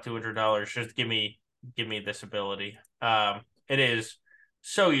not collect $200. Just give me this ability. It is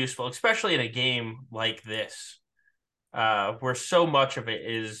so useful, especially in a game like this, where so much of it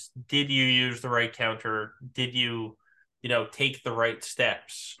is did you use the right counter? Did you, take the right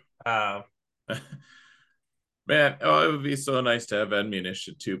steps? Man, oh, it would be so nice to have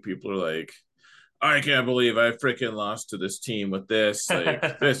ammunition too. People are like, I can't believe I freaking lost to this team with this.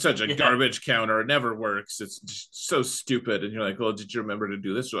 Like, there's such a Yeah, garbage counter. It never works. It's just so stupid. And you're like, well, did you remember to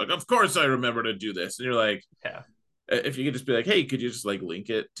do this? You're like, of course I remember to do this. And you're like, yeah. if you could just be like, hey, could you just like link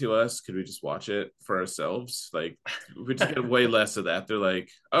it to us? Could we just watch it for ourselves? Like, we just get way less of that. They're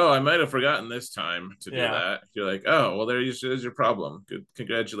like, oh, I might have forgotten this time to do Yeah, that. You're like, oh, well, there's your problem. Good,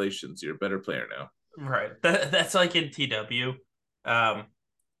 congratulations, you're a better player now. right. That's like in TW. Um,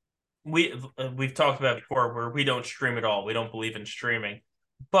 we've talked about before where we don't stream at all. We don't believe in streaming,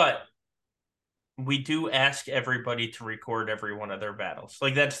 but we do ask everybody to record every one of their battles.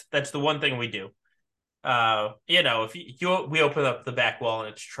 Like that's the one thing we do. If we open up the back wall and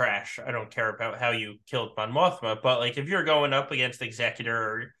it's trash, I don't care about how you killed Mon Mothma. But like if you're going up against Executor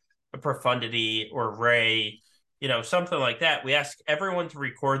or a Profundity or Ray, something like that, we ask everyone to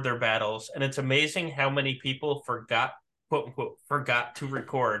record their battles, and it's amazing how many people quote unquote forgot to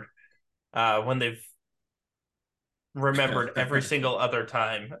record when they've remembered every single other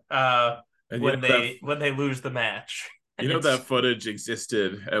time And when they lose the match. And that it's footage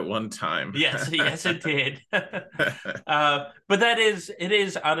existed at one time. yes, it did. But it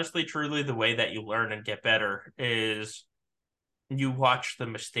is honestly truly the way that you learn and get better is you watch the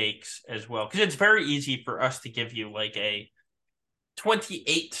mistakes as well. Because it's very easy for us to give you like a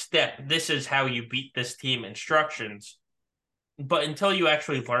 28 step, this is how you beat this team instructions. But until you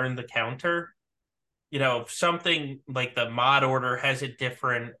actually learn the counter, something like the mod order has it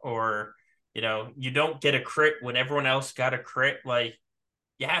different, or you don't get a crit when everyone else got a crit, like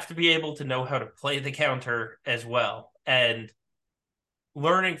you have to be able to know how to play the counter as well, and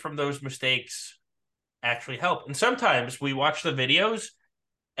learning from those mistakes actually help. And sometimes we watch the videos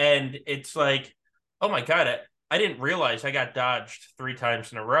and it's like, oh my god, I didn't realize I got dodged 3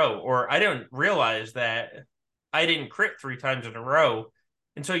 times in a row, or I didn't realize that I didn't crit 3 times in a row.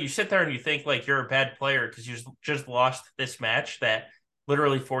 And so you sit there and you think like you're a bad player because you just lost this match that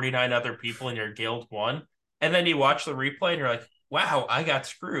literally 49 other people in your guild won. And then you watch the replay and you're like, wow, I got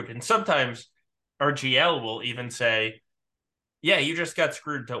screwed. And sometimes our GL will even say, yeah, you just got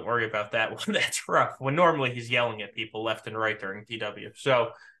screwed. Don't worry about that one. That's rough. When normally he's yelling at people left and right during TW. So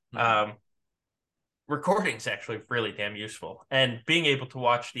um, recording is actually really damn useful. And being able to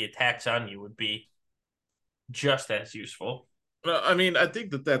watch the attacks on you would be just as useful. I mean, I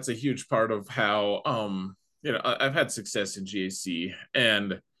think that that's a huge part of how I've had success in GAC,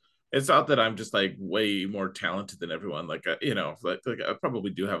 and it's not that I'm just like way more talented than everyone. Like like I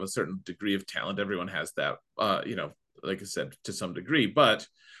probably do have a certain degree of talent. Everyone has that, like I said, to some degree. But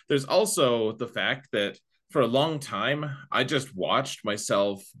there's also the fact that for a long time, I just watched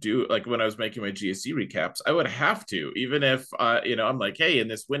myself do, like, when I was making my GAC recaps, I would have to, even if I'm like, hey, in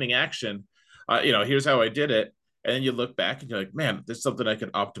this winning action, here's how I did it, and then you look back and you're like, man, there's something I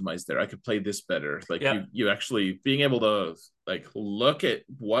could optimize there. I could play this better. Like Yep. you actually being able to like look at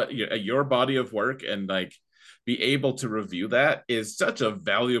what your body of work and like be able to review that is such a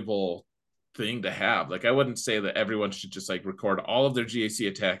valuable thing to have. Like I wouldn't say that everyone should just like record all of their GAC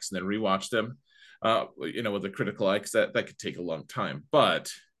attacks and then rewatch them, with a critical eye, because that could take a long time.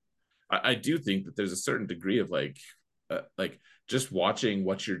 But I do think that there's a certain degree of like just watching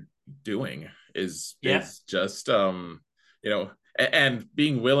what you're doing Yeah. is just and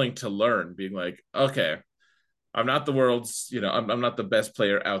being willing to learn, being like, okay, I'm not the world's, I'm not the best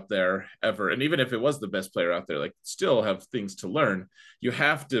player out there ever. And even if it was the best player out there, like still have things to learn. You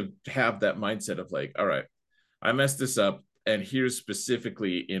have to have that mindset of like, all right, I messed this up, and here's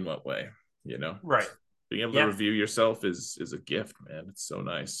specifically in what way, you know. Right. Being able to Yeah. review yourself is a gift, man. It's so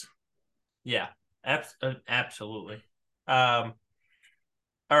nice. Yeah. Absolutely. Um,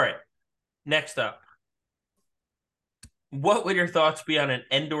 all right. Next up, what would your thoughts be on an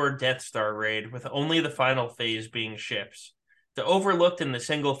Endor Death Star raid with only the final phase being ships? The overlooked in the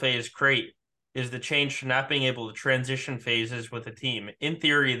single phase crate is the change to not being able to transition phases with a team. In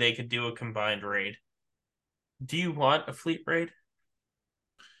theory, they could do a combined raid. Do you want a fleet raid?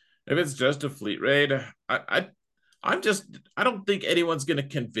 If it's just a fleet raid, I'm just I don't think anyone's going to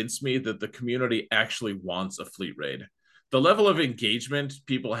convince me that the community actually wants a fleet raid. The level of engagement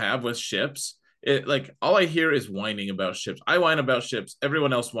people have with ships, like all I hear is whining about ships. I whine about ships.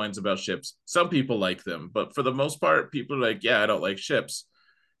 Everyone else whines about ships. Some people like them, but for the most part, people are like, yeah, I don't like ships.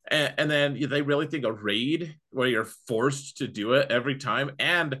 And then they really think a raid where you're forced to do it every time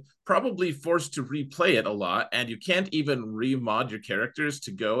and probably forced to replay it a lot, and you can't even remod your characters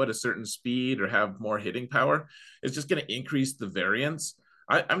to go at a certain speed or have more hitting power. It's just going to increase the variance.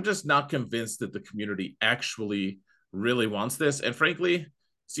 I'm just not convinced that the community actually really wants this, and frankly,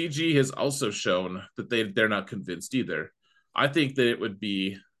 CG has also shown that they're not convinced either. I think that it would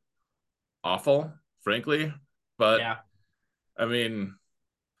be awful, frankly, but Yeah. I mean,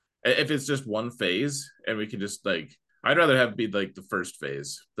 if it's just one phase and we can just like, I'd rather have it be like the first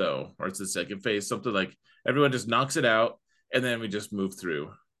phase though, or it's the second phase, something like everyone just knocks it out and then we just move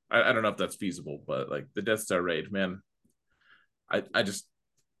through. I don't know if that's feasible, but like the Death Star raid, man, I just,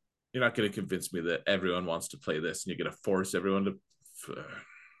 you're not going to convince me that everyone wants to play this and you're going to force everyone to. What about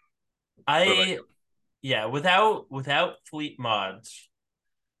I you? yeah, without fleet mods,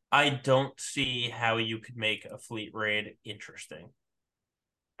 I don't see how you could make a fleet raid interesting.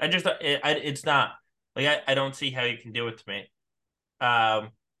 It's not like I don't see how you can do it to me. Um,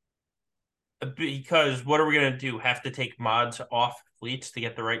 because what are we gonna do? Have to take mods off fleets to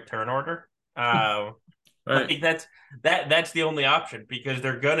get the right turn order? Right. Like that's the only option because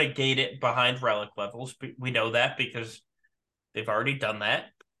they're gonna gate it behind relic levels. We know that because they've already done that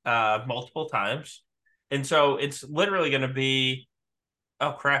multiple times, and so it's literally gonna be,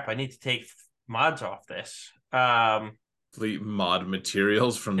 oh crap, I need to take mods off this. Fleet mod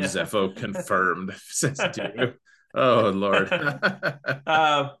materials from Yeah. Zepho confirmed, says dude. Oh, Lord.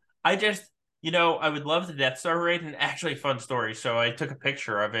 I just, I would love the Death Star raid, and actually, fun story. So I took a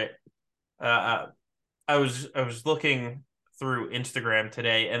picture of it. Uh, I was looking through Instagram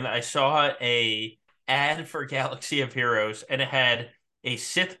today, and I saw a ad for Galaxy of Heroes, and it had a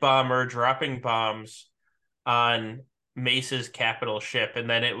Sith bomber dropping bombs on Mace's capital ship, and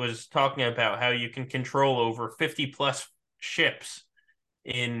then it was talking about how you can control over 50 plus ships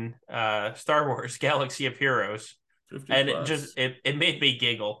in Star Wars Galaxy of Heroes, 50 and it just plus. it made me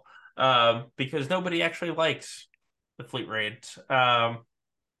giggle because nobody actually likes the fleet raids,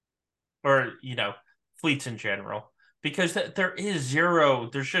 or fleets in general, because there's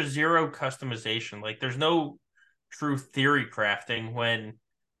just zero customization. Like there's no true theory crafting when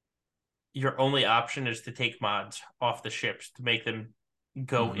your only option is to take mods off the ships to make them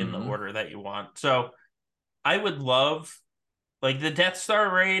go in the Mm-hmm. order that you want. So I would love, like, the Death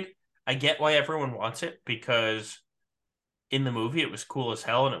Star raid. I get why everyone wants it because in the movie it was cool as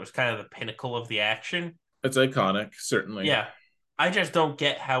hell and it was kind of the pinnacle of the action. It's iconic, certainly. Yeah. I just don't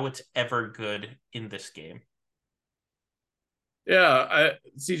get how it's ever good in this game. Yeah,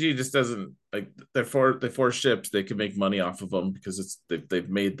 CG just doesn't like, they're four ships. They can make money off of them because they've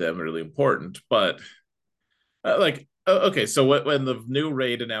made them really important. But okay, so when the new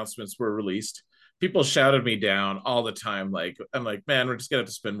raid announcements were released, people shouted me down all the time. Like, I'm like, man, we're just gonna have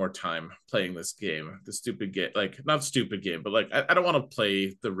to spend more time playing this game, the stupid game. Like, not stupid game, but like, I don't want to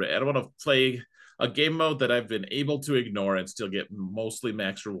play the raid. I don't want to play a game mode that I've been able to ignore and still get mostly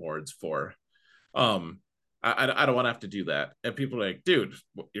max rewards for. Um, I don't want to have to do that. And people are like, dude,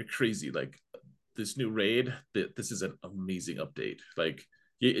 you're crazy. Like, this new raid, this is an amazing update. Like,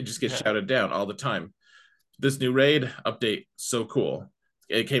 it just gets Yeah. shouted down all the time. This new raid update, so cool.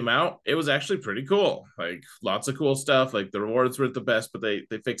 It came out, it was actually pretty cool. Like, lots of cool stuff. Like, the rewards weren't the best, but they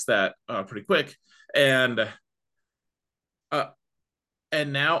fixed that pretty quick. And uh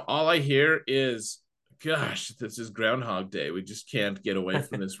and now all I hear is, gosh, this is Groundhog Day. We just can't get away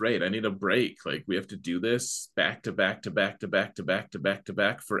from this raid. I need a break. Like, we have to do this back to back to back to back to back to back to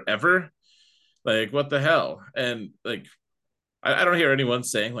back forever. Like, what the hell? And like, I don't hear anyone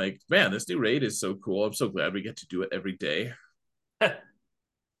saying like, man, this new raid is so cool. I'm so glad we get to do it every day.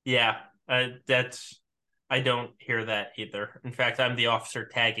 Yeah, that's I don't hear that either. In fact, I'm the officer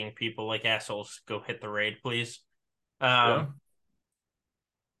tagging people like assholes. Go hit the raid, please. Yeah. Um,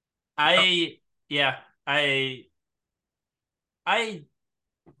 I yeah, I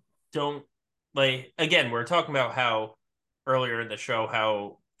don't like. Again, we're talking about how earlier in the show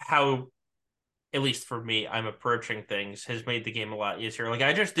how at least for me, I'm approaching things has made the game a lot easier. Like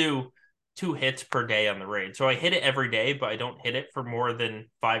I just do 2 hits per day on the raid. So I hit it every day, but I don't hit it for more than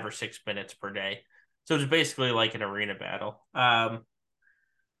 5 or 6 minutes per day. So it's basically like an arena battle. But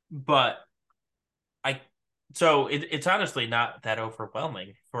I so it's honestly not that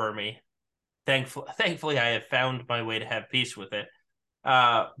overwhelming for me. Thankfully, I have found my way to have peace with it.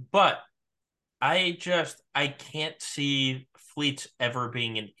 But I can't see fleets ever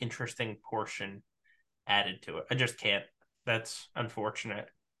being an interesting portion added to it. I just can't. That's unfortunate.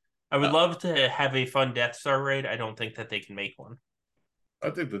 I would Uh, love to have a fun Death Star raid. I don't think that they can make one.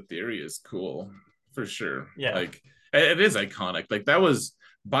 I think the theory is cool for sure. Yeah. Like, it is iconic. Like, that was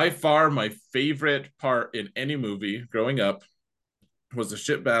by far my favorite part in any movie growing up, was the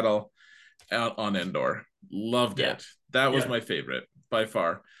ship battle out on Endor. Loved Yeah. it. That was Yeah. my favorite by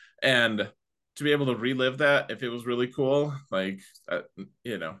far. And to be able to relive that, if it was really cool, like,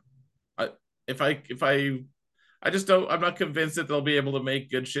 you know, I, if I just don't, I'm not convinced that they'll be able to make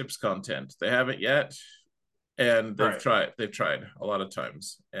good ships content. They haven't yet. And Right. they've tried a lot of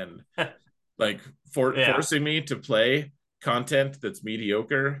times. And like, Yeah. forcing me to play content that's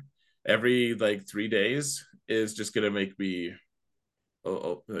mediocre every like 3 days is just gonna make me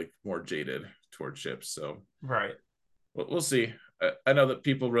like more jaded towards ships. So Right. we'll see. I know that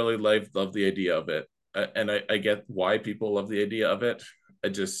people really love the idea of it, and I get why people love the idea of it. I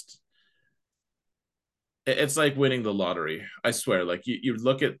just, it's like winning the lottery. I swear, like, you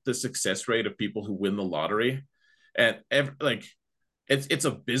look at the success rate of people who win the lottery, and like, it's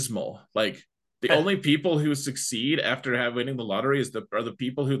abysmal. Like, the only people who succeed after winning the lottery are the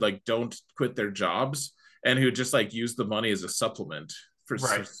people who like don't quit their jobs and who just like use the money as a supplement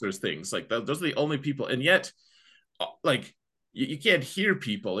Right. for things. Like, those are the only people. And yet, like, you can't hear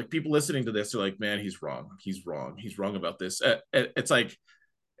people, like, people listening to this are like, man, he's wrong, he's wrong about this. It's like,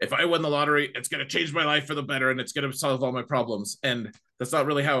 if I win the lottery, it's going to change my life for the better and it's going to solve all my problems. And that's not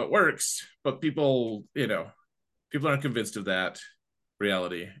really how it works. But people, people aren't convinced of that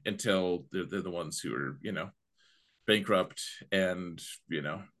reality until they're the ones who are, bankrupt and,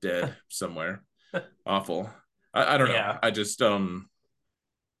 dead somewhere. Awful. I don't know. Yeah. I just, I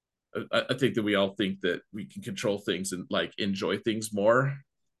think that we all think that we can control things and like enjoy things more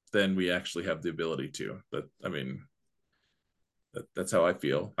than we actually have the ability to. But I mean, that's how I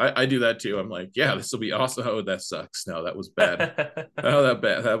feel. I do that too. I'm like, yeah, this will be awesome. Oh, that sucks. No, that was bad. Oh, that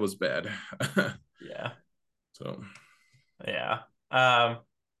bad. That was bad. Yeah. So, Yeah. All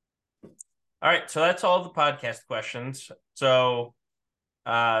right. So that's all the podcast questions. So,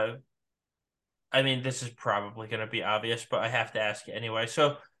 uh, I mean, this is probably going to be obvious, but I have to ask you anyway.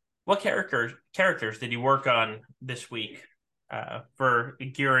 So, what characters did you work on this week for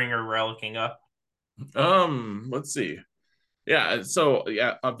gearing or relicking up? let's see. Yeah. So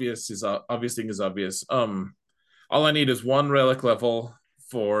yeah, obvious thing is obvious. All I need is one relic level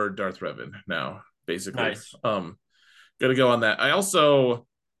for Darth Revan now, basically. Nice. Gonna go on that. I also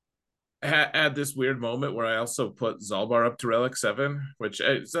had this weird moment where I also put Zalbar up to Relic 7, which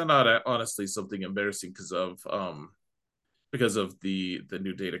is not honestly something embarrassing because of the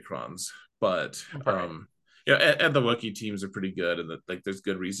new Datacrons. But Right. yeah, and the Wookiee teams are pretty good, and like, there's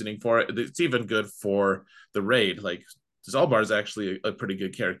good reasoning for it. It's even good for the raid. Like, Zalbar is actually a pretty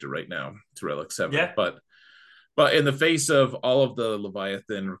good character right now to Relic 7. Yeah. But But in the face of all of the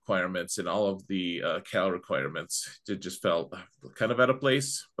Leviathan requirements and all of the Cal requirements, it just felt kind of out of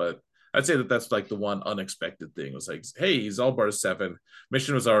place. But I'd say that that's like the one unexpected thing. It was like, hey, Zalbar's 7.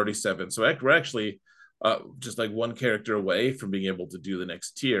 Mission was already 7. So we're actually just like one character away from being able to do the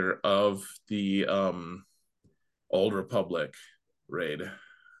next tier of the Old Republic raid.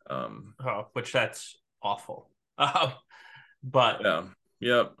 which that's awful. But Yeah.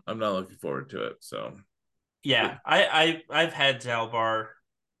 Yep. I'm not looking forward to it. So, yeah, I've had Zalbar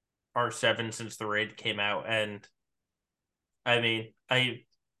R7 since the raid came out, and I mean I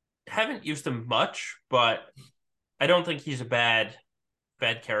haven't used him much, but I don't think he's a bad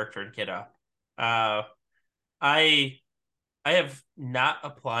character to get up. Uh, I I have not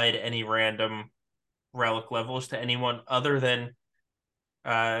applied any random relic levels to anyone other than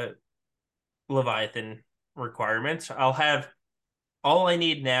uh Leviathan requirements. I'll have all I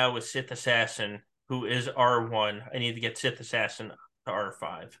need now is Sith Assassin, who is R1. I need to get Sith Assassin to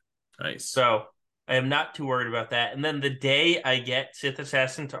R5. nice. So I am not too worried about that. And then the day I get Sith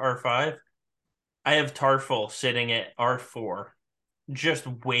Assassin to R5, I have Tarful sitting at R4, just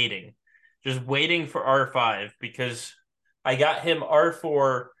waiting, for R5 because I got him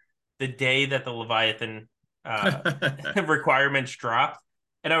R4 the day that the Leviathan uh, requirements dropped.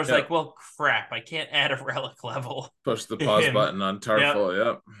 And I was like, Yep. well, crap, I can't add a relic level Push the to pause him. button on Yep.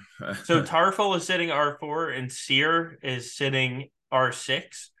 Tarful. So Yep. Tarful is sitting R4 and Seer is sitting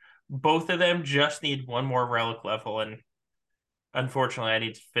R6. Both of them just need one more relic level. And unfortunately, I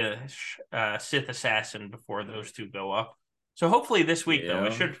need to finish Sith Assassin before those two go up. So hopefully this week, though, I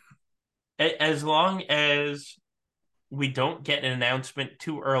Yeah. should, as long as we don't get an announcement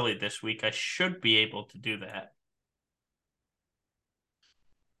too early this week, I should be able to do that.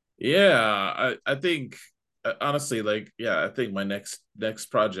 Yeah, I think honestly, like, yeah, I think my next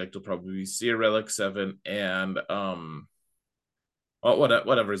project will probably be Seer Relic 7 and well,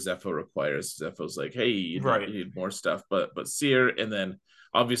 whatever Zepho requires. Zepho's like, hey, Right. you need more stuff, but Seer, and then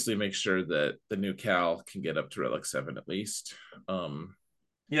obviously make sure that the new Cal can get up to Relic 7 at least. Um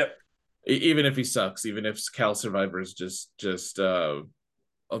Yep. Even if he sucks, even if Cal Survivor is just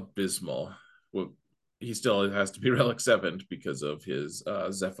abysmal, well, he still has to be Relic 7 because of his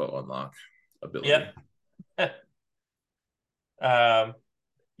Zepho unlock Yep. ability. um,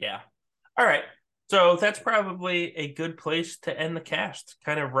 yeah. All right. So that's probably a good place to end the cast,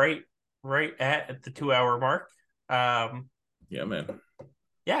 kind of right at the 2 hour mark. Um, Yeah, man.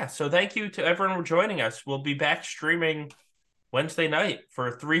 yeah, so thank you to everyone for joining us. We'll be back streaming Wednesday night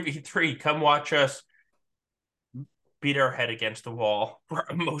for 3v3. Come watch us beat our head against the wall,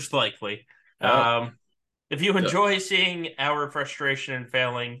 most likely. Yep. Um, if you D- enjoy seeing our frustration and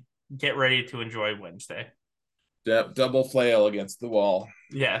failing, get ready to enjoy Wednesday. double flail against the wall.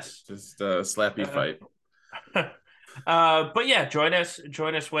 Yes. Just a slappy Uh, fight. but yeah, join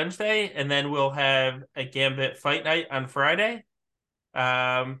us Wednesday, and then we'll have a Gambit fight night on Friday.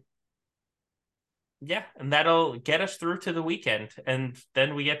 Um, yeah, and that'll get us through to the weekend, and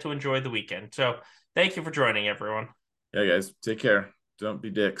then we get to enjoy the weekend. So thank you for joining, everyone, Yeah, guys, take care. Don't be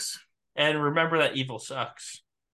dicks. and remember that evil sucks.